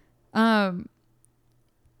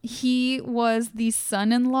 He was the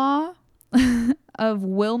son-in-law of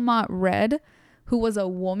Wilmot Red, who was a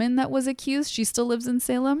woman that was accused. She still lives in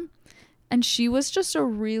Salem. And she was just a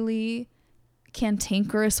really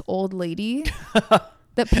cantankerous old lady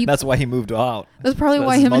that people. That's why he moved out. That's probably That's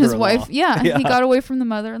why his him and his mother-in-law. wife. Yeah, he got away from the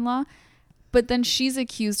mother-in-law. But then she's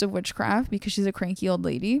accused of witchcraft because she's a cranky old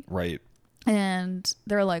lady. Right. And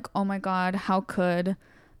they're like, oh my God, how could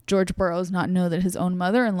George Burroughs not know that his own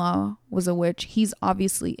mother-in-law was a witch? He's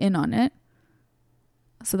obviously in on it.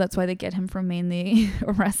 So that's why they get him from Maine. They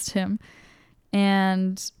arrest him.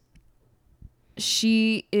 And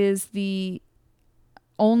she is the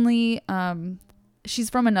only, she's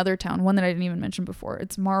from another town, one that I didn't even mention before.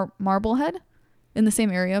 It's Marblehead in the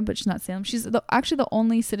same area, but she's not Salem. She's actually the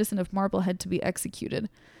only citizen of Marblehead to be executed.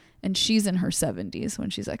 And she's in her 70s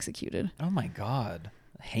when she's executed. Oh my God.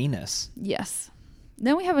 Heinous. Yes.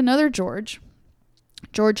 Then we have another George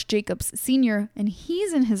Jacobs Sr., and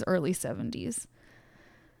he's in his early 70s.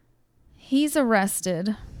 He's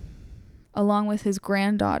arrested along with his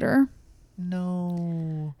granddaughter.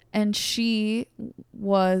 No. And she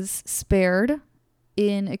was spared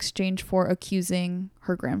in exchange for accusing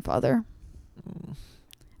her grandfather. It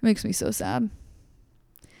makes me so sad.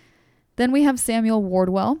 Then we have Samuel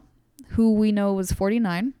Wardwell, who we know was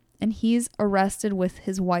 49, and he's arrested with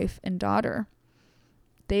his wife and daughter.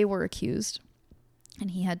 They were accused,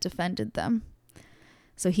 and he had defended them.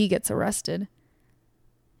 So he gets arrested,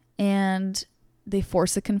 and they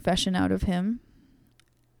force a confession out of him,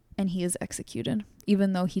 and he is executed,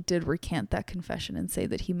 even though he did recant that confession and say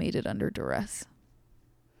that he made it under duress.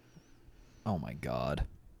 Oh my God.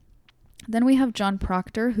 Then we have John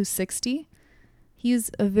Proctor, who's 60.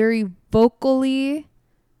 He's a very vocally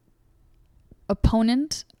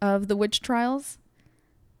opponent of the witch trials,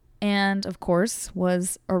 and of course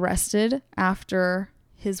was arrested after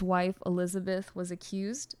his wife Elizabeth was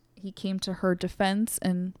accused. He came to her defense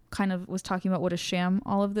and kind of was talking about what a sham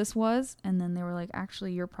all of this was, and then they were like,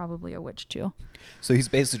 actually, you're probably a witch too. So he's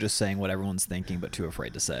basically just saying what everyone's thinking but too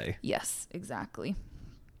afraid to say. Yes, exactly.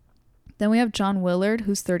 Then we have John Willard,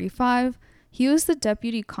 who's 35. He was the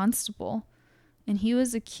deputy constable, and he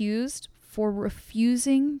was accused for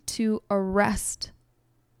refusing to arrest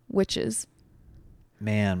witches.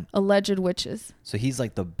 Man. Alleged witches. So he's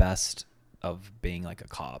like the best of being like a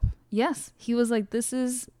cop. Yes. He was like, this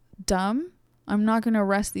is dumb. I'm not going to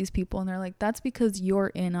arrest these people. And they're like, that's because you're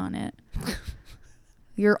in on it.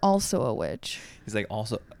 You're also a witch. He's like,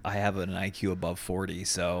 also, I have an IQ above 40,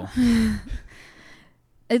 so.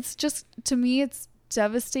 It's just, to me, it's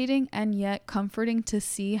devastating and yet comforting to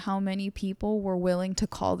see how many people were willing to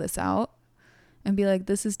call this out and be like,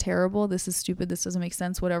 this is terrible, this is stupid, this doesn't make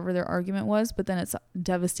sense, whatever their argument was. But then it's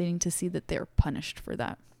devastating to see that they're punished for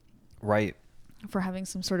that. Right. For having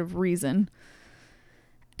some sort of reason.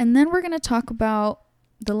 And then we're going to talk about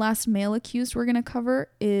the last male accused we're going to cover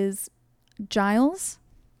is Giles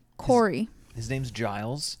Corey. His name's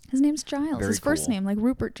Giles. His name's Giles. Very His first cool. name, like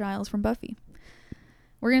Rupert Giles from Buffy.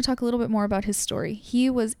 We're going to talk a little bit more about his story. He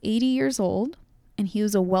was 80 years old, and he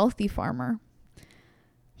was a wealthy farmer.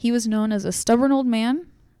 He was known as a stubborn old man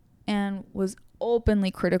and was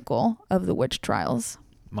openly critical of the witch trials.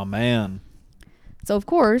 My man. So, of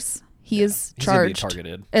course, he is charged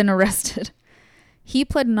targeted and arrested. He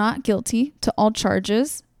pled not guilty to all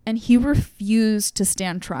charges, and he refused to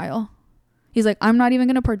stand trial. He's like, I'm not even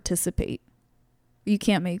going to participate. You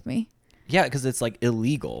can't make me. Yeah, because it's like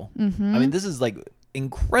illegal. Mm-hmm. I mean, this is like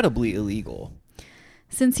incredibly illegal.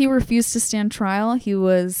 Since he refused to stand trial, he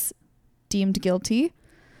was deemed guilty.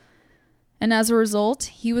 And as a result,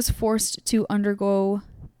 he was forced to undergo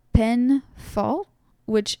peine forte,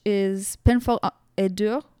 which is peine forte et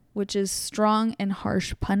dure, which is strong and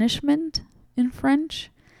harsh punishment in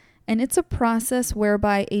French. And it's a process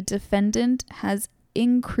whereby a defendant has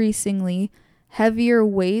increasingly heavier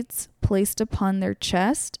weights placed upon their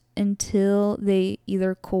chest until they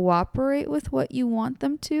either cooperate with what you want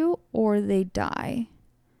them to or they die.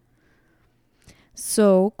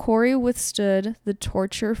 So Corey withstood the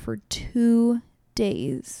torture for 2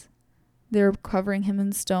 days. They were covering him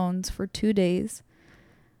in stones for 2 days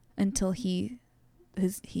until he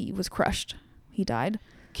was crushed. He died.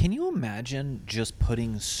 Can you imagine just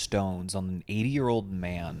putting stones on an 80-year-old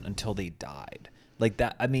man until they died? Like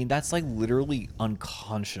that, I mean, that's like literally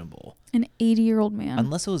unconscionable. An 80-year-old man.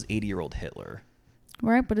 Unless it was 80-year-old Hitler.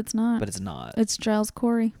 Right, but it's not. But it's not. It's Giles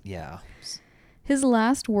Corey. Yeah. His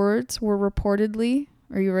last words were reportedly,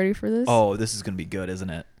 are you ready for this? Oh, this is going to be good, isn't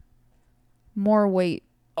it? More weight.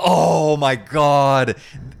 Oh my God.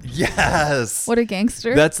 Yes. What a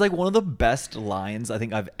gangster. That's like one of the best lines I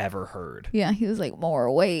think I've ever heard. Yeah, he was like,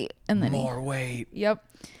 more weight. And then more weight. Yep.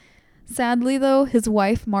 Sadly, though, his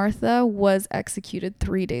wife, Martha, was executed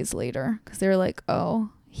 3 days later because they were like, oh,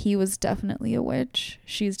 he was definitely a witch.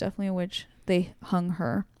 She's definitely a witch. They hung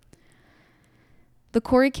her. The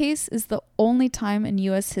Corey case is the only time in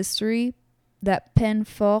U.S. history that peine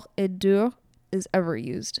forte et dure is ever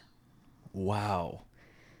used. Wow.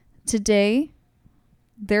 Today,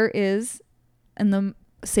 there is, in the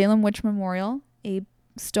Salem Witch Memorial, a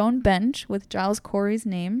stone bench with Giles Corey's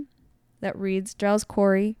name that reads, Giles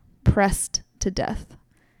Corey pressed to death.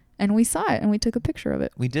 And we saw it and we took a picture of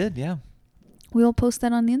it. We did, yeah. We will post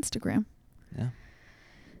that on the Instagram. Yeah.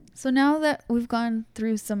 So now that we've gone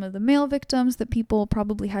through some of the male victims that people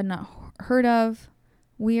probably had not heard of,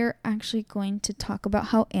 we're actually going to talk about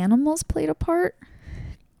how animals played a part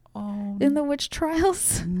in the witch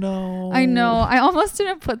trials. No. I know. I almost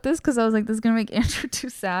didn't put this because I was like, this is going to make Andrew too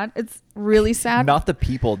sad. It's really sad. Not the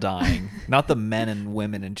people dying, not the men and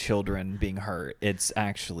women and children being hurt. It's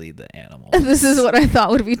actually the animals. This is what I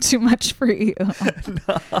thought would be too much for you.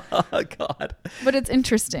 God. But it's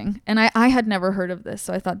interesting. And I had never heard of this,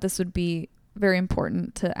 so I thought this would be very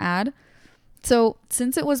important to add. So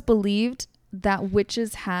since it was believed that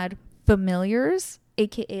witches had familiars,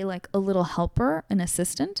 aka like a little helper, an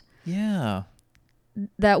assistant, Yeah.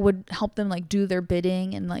 that would help them like do their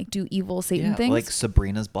bidding and like do evil Satan things. Like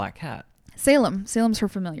Sabrina's black cat. Salem's her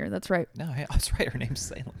familiar. That's right. No, hey, that's right. Her name's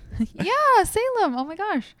Salem. Yeah, Salem. Oh my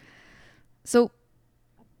gosh. So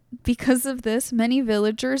because of this, many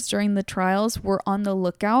villagers during the trials were on the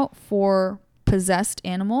lookout for possessed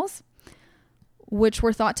animals, which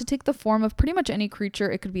were thought to take the form of pretty much any creature.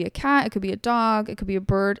 It could be a cat, it could be a dog, it could be a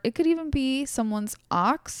bird, it could even be someone's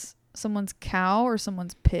ox, someone's cow, or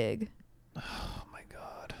someone's pig. Oh my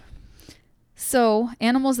God. So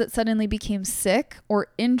animals that suddenly became sick or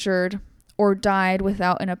injured or died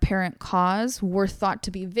without an apparent cause were thought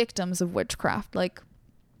to be victims of witchcraft. Like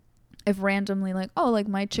if randomly like, oh, like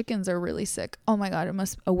my chickens are really sick. Oh my God,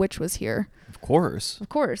 a witch was here. Of course. Of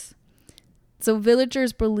course. So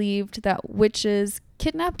villagers believed that witches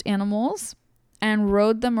kidnapped animals and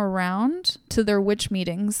rode them around to their witch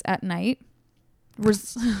meetings at night.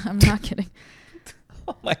 I'm not kidding.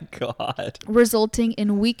 Oh my God. Resulting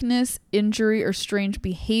in weakness, injury, or strange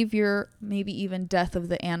behavior, maybe even death of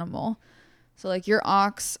the animal. So like your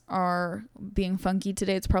ox are being funky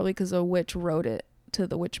today, it's probably because a witch rode it to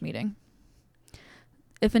the witch meeting.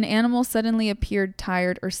 If an animal suddenly appeared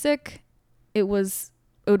tired or sick, it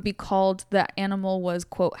would be called that animal was,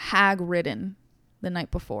 quote, hag-ridden the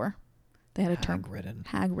night before. They had a term. Hag-ridden.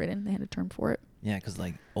 Hag-ridden. They had a term for it. Yeah, because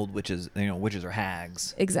like old witches, witches are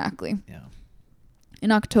hags. Exactly. Yeah.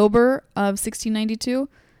 In October of 1692,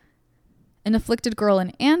 an afflicted girl in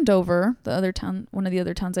Andover, the other town, one of the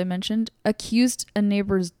other towns I mentioned, accused a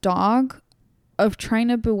neighbor's dog of trying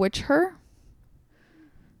to bewitch her.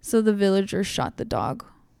 So the villagers shot the dog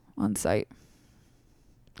on sight.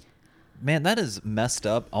 Man, that is messed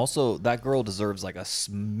up. Also, that girl deserves like a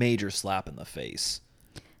major slap in the face.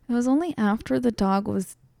 It was only after the dog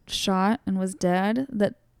was shot and was dead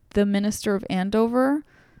that the minister of Andover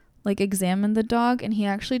like examined the dog, and he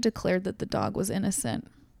actually declared that the dog was innocent.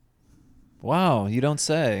 Wow, you don't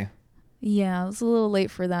say. Yeah, it was a little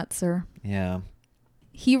late for that, sir. Yeah.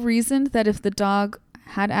 He reasoned that if the dog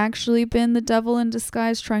had actually been the devil in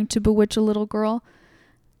disguise trying to bewitch a little girl,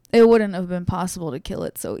 it wouldn't have been possible to kill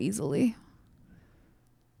it so easily.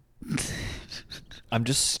 I'm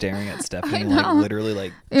just staring at Stephanie like literally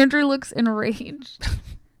like... Andrew looks enraged.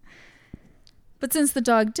 But since the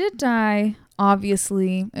dog did die,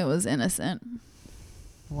 obviously it was innocent.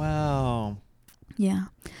 Wow. Yeah.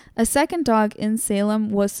 A second dog in Salem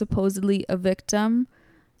was supposedly a victim.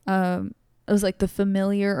 It was like the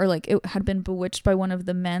familiar, or like it had been bewitched by one of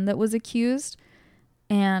the men that was accused.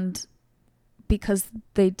 And because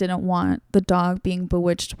they didn't want the dog being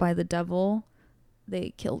bewitched by the devil,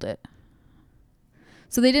 they killed it.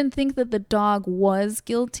 So they didn't think that the dog was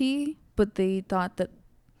guilty, but they thought that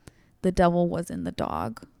the devil was in the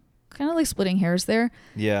dog. Kind of like splitting hairs there.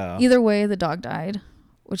 Yeah. Either way, the dog died,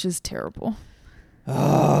 which is terrible.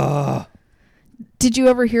 Ugh. Did you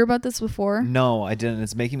ever hear about this before? No, I didn't.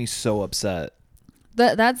 It's making me so upset.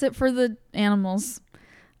 That's it for the animals.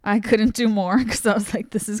 I couldn't do more because I was like,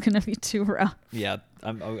 this is gonna be too rough. Yeah,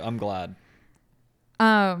 I'm glad.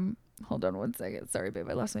 Hold on one second. Sorry, babe,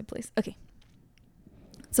 I lost my place. Okay.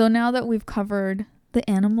 So now that we've covered the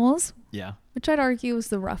animals, Yeah. which I'd argue was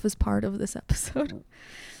the roughest part of this episode,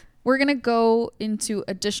 we're gonna go into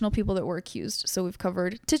additional people that were accused. So we've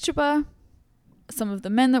covered Tituba, some of the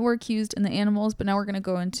men that were accused, and the animals, but now we're gonna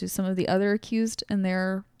go into some of the other accused and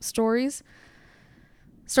their stories.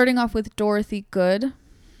 Starting off with Dorothy Good,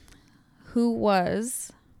 who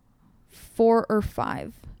was 4 or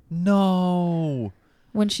 5 No.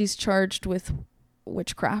 when she's charged with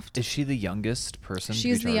witchcraft. Is she the youngest person?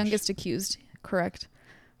 She's to be the charged? youngest accused, correct.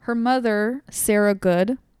 her mother, Sarah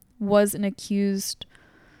Good, was an accused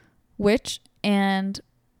witch, and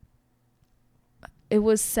it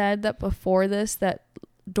was said that before this that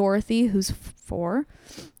Dorothy, who's 4,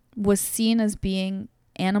 was seen as being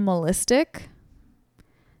animalistic,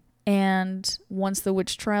 and once the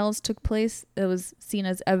witch trials took place, it was seen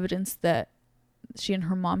as evidence that she and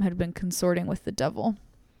her mom had been consorting with the devil.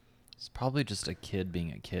 It's probably just a kid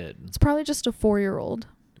being a kid. It's probably just a 4-year-old.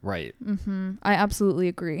 Right. I absolutely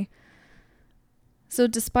agree. So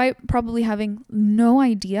despite probably having no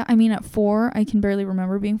idea, I mean, at 4, I can barely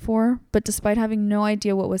remember being 4, but despite having no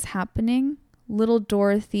idea what was happening, little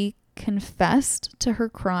Dorothy confessed to her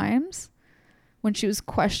crimes when she was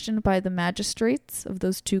questioned by the magistrates of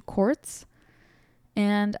those 2 courts.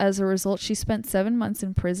 And as a result, she spent 7 months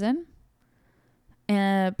in prison,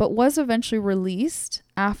 but was eventually released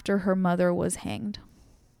after her mother was hanged.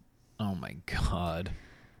 Oh my God.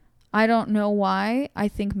 I don't know why. I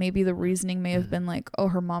think maybe the reasoning may have been like, oh,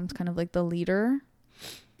 her mom's kind of like the leader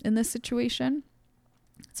in this situation.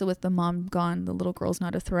 So with the mom gone, the little girl's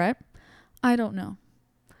not a threat. I don't know.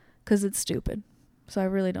 Because it's stupid. So I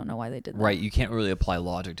really don't know why they did that. Right. You can't really apply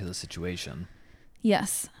logic to the situation.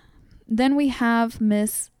 Yes. Then we have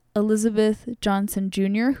Miss Elizabeth Johnson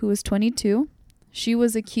Jr., who was 22. She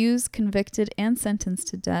was accused, convicted, and sentenced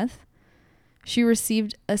to death. She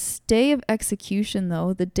received a stay of execution,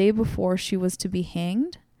 though, the day before she was to be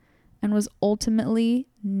hanged, and was ultimately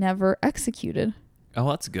never executed. Oh,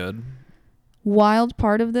 that's good. Wild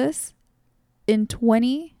part of this, in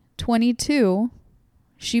 2022,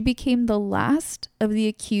 she became the last of the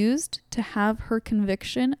accused to have her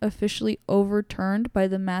conviction officially overturned by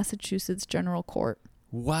the Massachusetts General Court.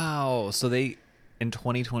 Wow. So they, in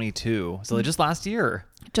 2022, so just last year.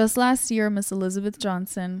 Just last year, Miss Elizabeth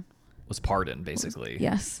Johnson was pardoned, basically.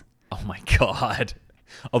 Yes. Oh my God.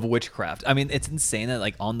 Of witchcraft. I mean, it's insane that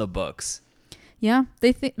like on the books. Yeah,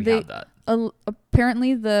 they think we they have that.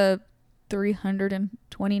 Apparently the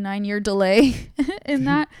 329-year delay in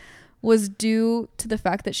that was due to the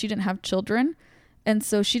fact that she didn't have children, and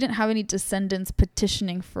so she didn't have any descendants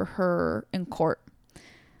petitioning for her in court.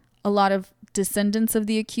 A lot of descendants of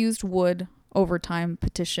the accused would over time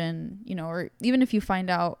petition, or even if you find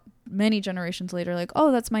out many generations later, like,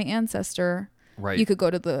 oh, that's my ancestor, right? You could go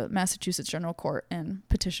to the Massachusetts General Court and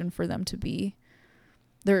petition for them to be,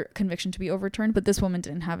 their conviction to be overturned. But this woman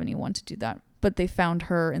didn't have anyone to do that. But they found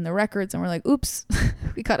her in the records and were like, oops,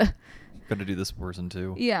 we gotta do this person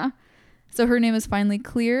too. Yeah. So her name is finally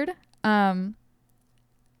cleared. And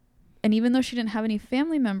even though she didn't have any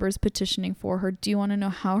family members petitioning for her, do you want to know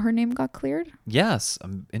how her name got cleared? Yes,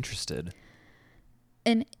 I'm interested.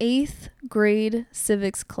 An 8th grade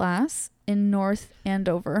civics class in North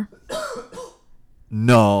Andover.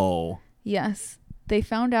 No. Yes. They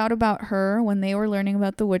found out about her when they were learning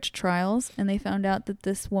about the witch trials, and they found out that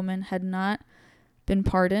this woman had not been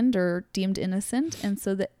pardoned or deemed innocent, and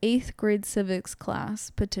so the 8th grade civics class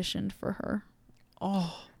petitioned for her.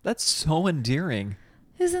 Oh, that's so endearing.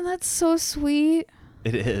 Isn't that so sweet?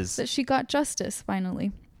 It is. That she got justice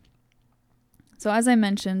finally. So as I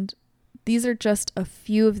mentioned, these are just a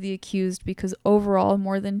few of the accused, because overall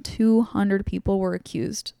more than 200 people were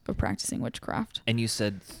accused of practicing witchcraft. And you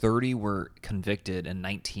said 30 were convicted and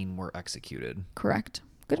 19 were executed. Correct.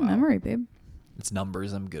 Good Wow. memory, babe. It's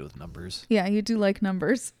numbers. I'm good with numbers. Yeah, you do like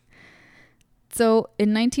numbers. So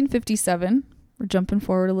in 1957, we're jumping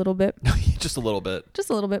forward a little bit. Just a little bit. Just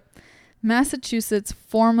a little bit. Massachusetts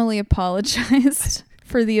formally apologized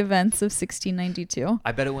for the events of 1692.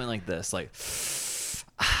 I bet it went like this, like,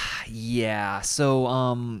 yeah,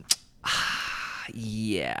 so,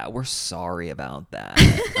 yeah, we're sorry about that.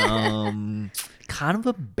 Kind of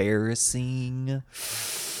embarrassing.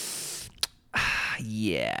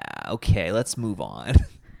 Yeah, okay, let's move on.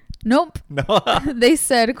 Nope. No. They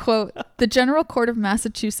said, quote, "The General Court of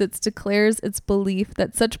Massachusetts declares its belief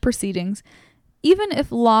that such proceedings, even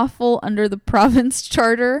if lawful under the province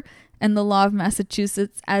charter and the law of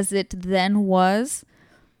Massachusetts as it then was,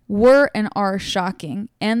 were and are shocking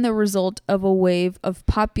and the result of a wave of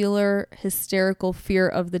popular hysterical fear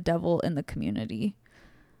of the devil in the community."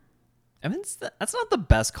 I mean, that's not the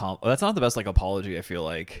best that's not the best like apology. I feel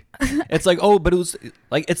like it's like, oh, but it was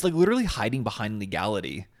like, it's like literally hiding behind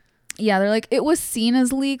legality. Yeah, they're like, it was seen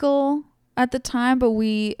as legal at the time, but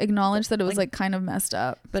we acknowledge that it was like kind of messed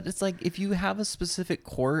up. But it's like, if you have a specific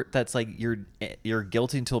court that's like you're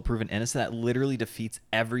guilty until proven innocent, that literally defeats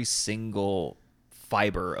every single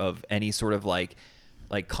fiber of any sort of like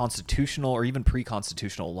constitutional or even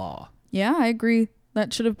pre-constitutional law. Yeah, I agree.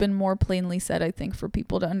 That should have been more plainly said, I think, for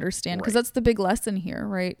people to understand, because that's the big lesson here,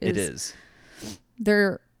 right? It is.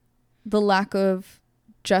 The lack of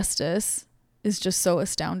justice is just so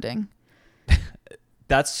astounding.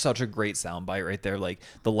 That's such a great soundbite right there. Like,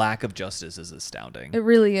 the lack of justice is astounding. It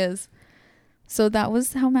really is. So that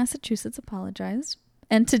was how Massachusetts apologized.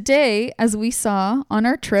 And today, as we saw on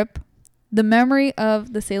our trip, the memory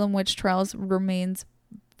of the Salem witch trials remains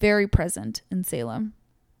very present in Salem.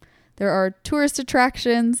 There are tourist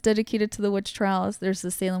attractions dedicated to the witch trials. There's the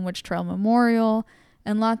Salem Witch Trial Memorial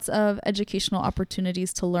and lots of educational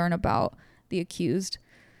opportunities to learn about the accused.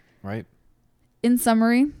 Right. In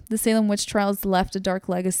summary, the Salem witch trials left a dark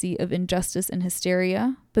legacy of injustice and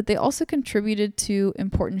hysteria, but they also contributed to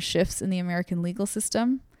important shifts in the American legal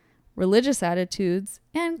system, religious attitudes,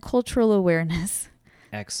 and cultural awareness.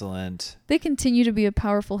 Excellent. They continue to be a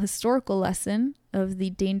powerful historical lesson of the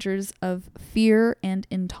dangers of fear and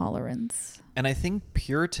intolerance. And I think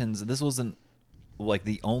Puritans, this wasn't like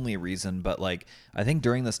the only reason, but like I think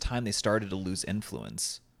during this time they started to lose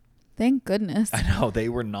influence. Thank goodness. I know, they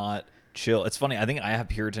were not chill. It's funny. I think I have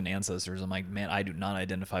Puritan ancestors. I'm like, man, I do not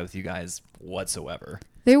identify with you guys whatsoever.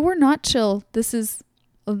 They were not chill. This is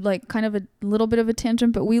like kind of a little bit of a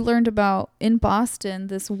tangent, but we learned about in Boston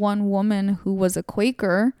this one woman who was a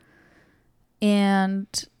Quaker, and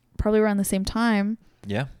probably around the same time,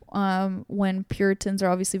 Yeah. when Puritans are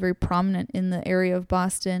obviously very prominent in the area of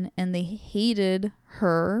Boston, and they hated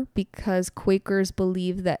her because Quakers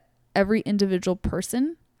believe that every individual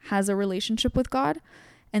person has a relationship with God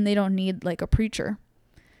and they don't need like a preacher.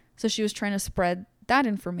 So she was trying to spread that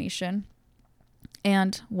information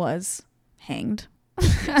and was hanged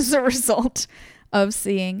as a result of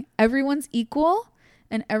seeing everyone's equal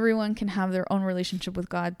and everyone can have their own relationship with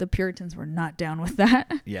God. The Puritans were not down with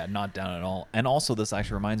that. Yeah, not down at all. And also, this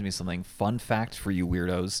actually reminds me of something. Fun fact for you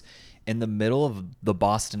weirdos. In the middle of the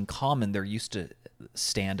Boston Common, there used to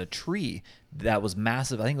stand a tree that was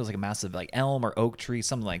massive. I think it was like a massive like elm or oak tree,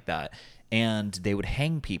 something like that. And they would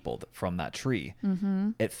hang people from that tree.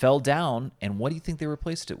 Mm-hmm. It fell down, and what do you think they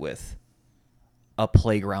replaced it with? A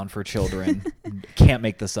playground for children. Can't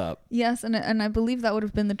make this up. Yes, and I believe that would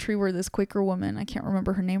have been the tree where this Quaker woman, I can't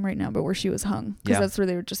remember her name right now, but where she was hung. Because that's where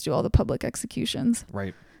they would just do all the public executions.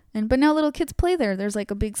 Right. But now little kids play there. There's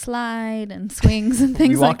like a big slide and swings and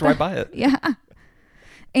things like that. We walked right by it. Yeah.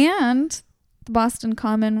 And the Boston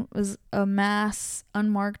Common was a mass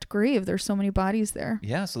unmarked grave. There's so many bodies there.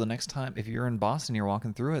 Yeah, so the next time, if you're in Boston, you're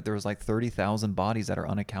walking through it, there was like 30,000 bodies that are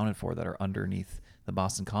unaccounted for that are underneath the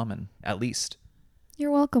Boston Common, at least.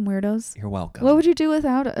 You're welcome, weirdos. You're welcome. What would you do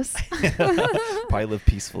without us? Probably live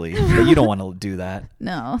peacefully, but you don't want to do that.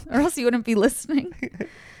 No, or else you wouldn't be listening.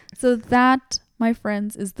 So that, my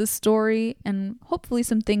friends, is the story and hopefully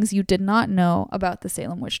some things you did not know about the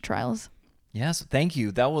Salem witch trials. Yes, thank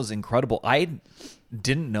you. That was incredible. I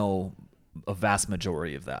didn't know a vast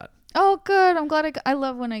majority of that. Oh, good. I'm glad I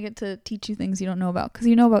love when I get to teach you things you don't know about because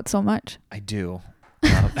you know about so much. I do.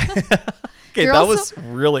 Okay, You're that also, was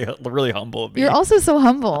really, really humble of me. You're also so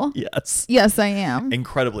humble. Yes. Yes, I am.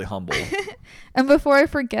 Incredibly humble. And before I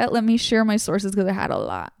forget, let me share my sources because I had a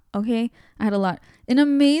lot. Okay? I had a lot. An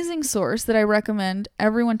amazing source that I recommend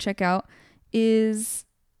everyone check out is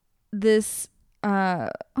this. Oh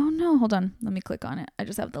no, hold on. Let me click on it. I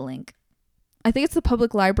just have the link. I think it's the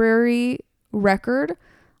public library record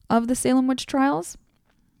of the Salem witch trials.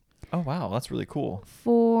 Oh, wow. That's really cool.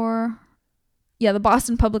 The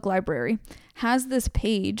Boston Public Library has this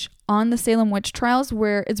page on the Salem witch trials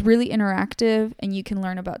where it's really interactive and you can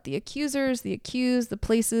learn about the accusers, the accused, the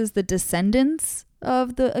places, the descendants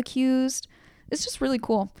of the accused. It's just really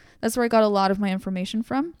cool. That's where I got a lot of my information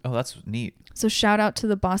from. Oh, that's neat. So shout out to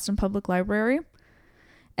the Boston Public Library.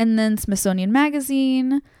 And then Smithsonian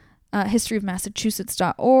Magazine,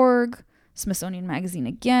 historyofmassachusetts.org, Smithsonian Magazine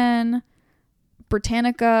again,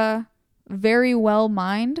 Britannica, Very Well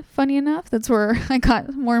Mind, funny enough. That's where I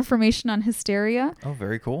got more information on hysteria. Oh,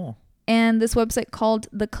 very cool. And this website called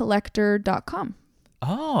thecollector.com.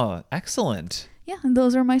 Oh, excellent. Yeah, and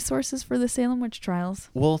those are my sources for the Salem witch trials.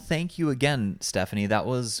 Well, thank you again, Stephanie. That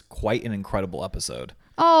was quite an incredible episode.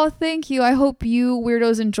 Oh, thank you. I hope you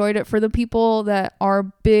weirdos enjoyed it. For the people that are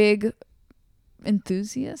big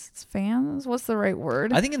enthusiasts, fans, what's the right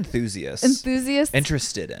word? I think enthusiasts.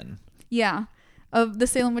 Interested in. Yeah. Of the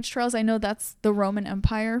Salem witch trials. I know that's the Roman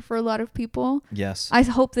Empire for a lot of people. Yes. I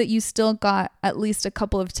hope that you still got at least a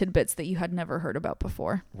couple of tidbits that you had never heard about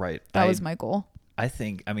before. Right. That was my goal. I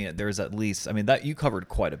think, there's at least, that you covered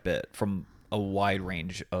quite a bit from a wide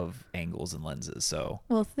range of angles and lenses. So,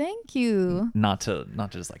 well, thank you. Not to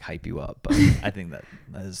just like hype you up, but I think that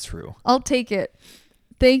is true. I'll take it.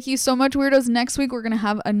 Thank you so much, weirdos. Next week, we're going to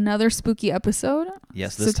have another spooky episode.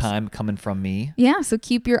 Yes, this time coming from me. Yeah, so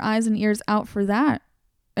keep your eyes and ears out for that.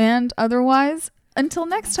 And otherwise, Until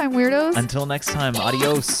next time, weirdos. Until next time,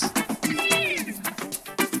 adios.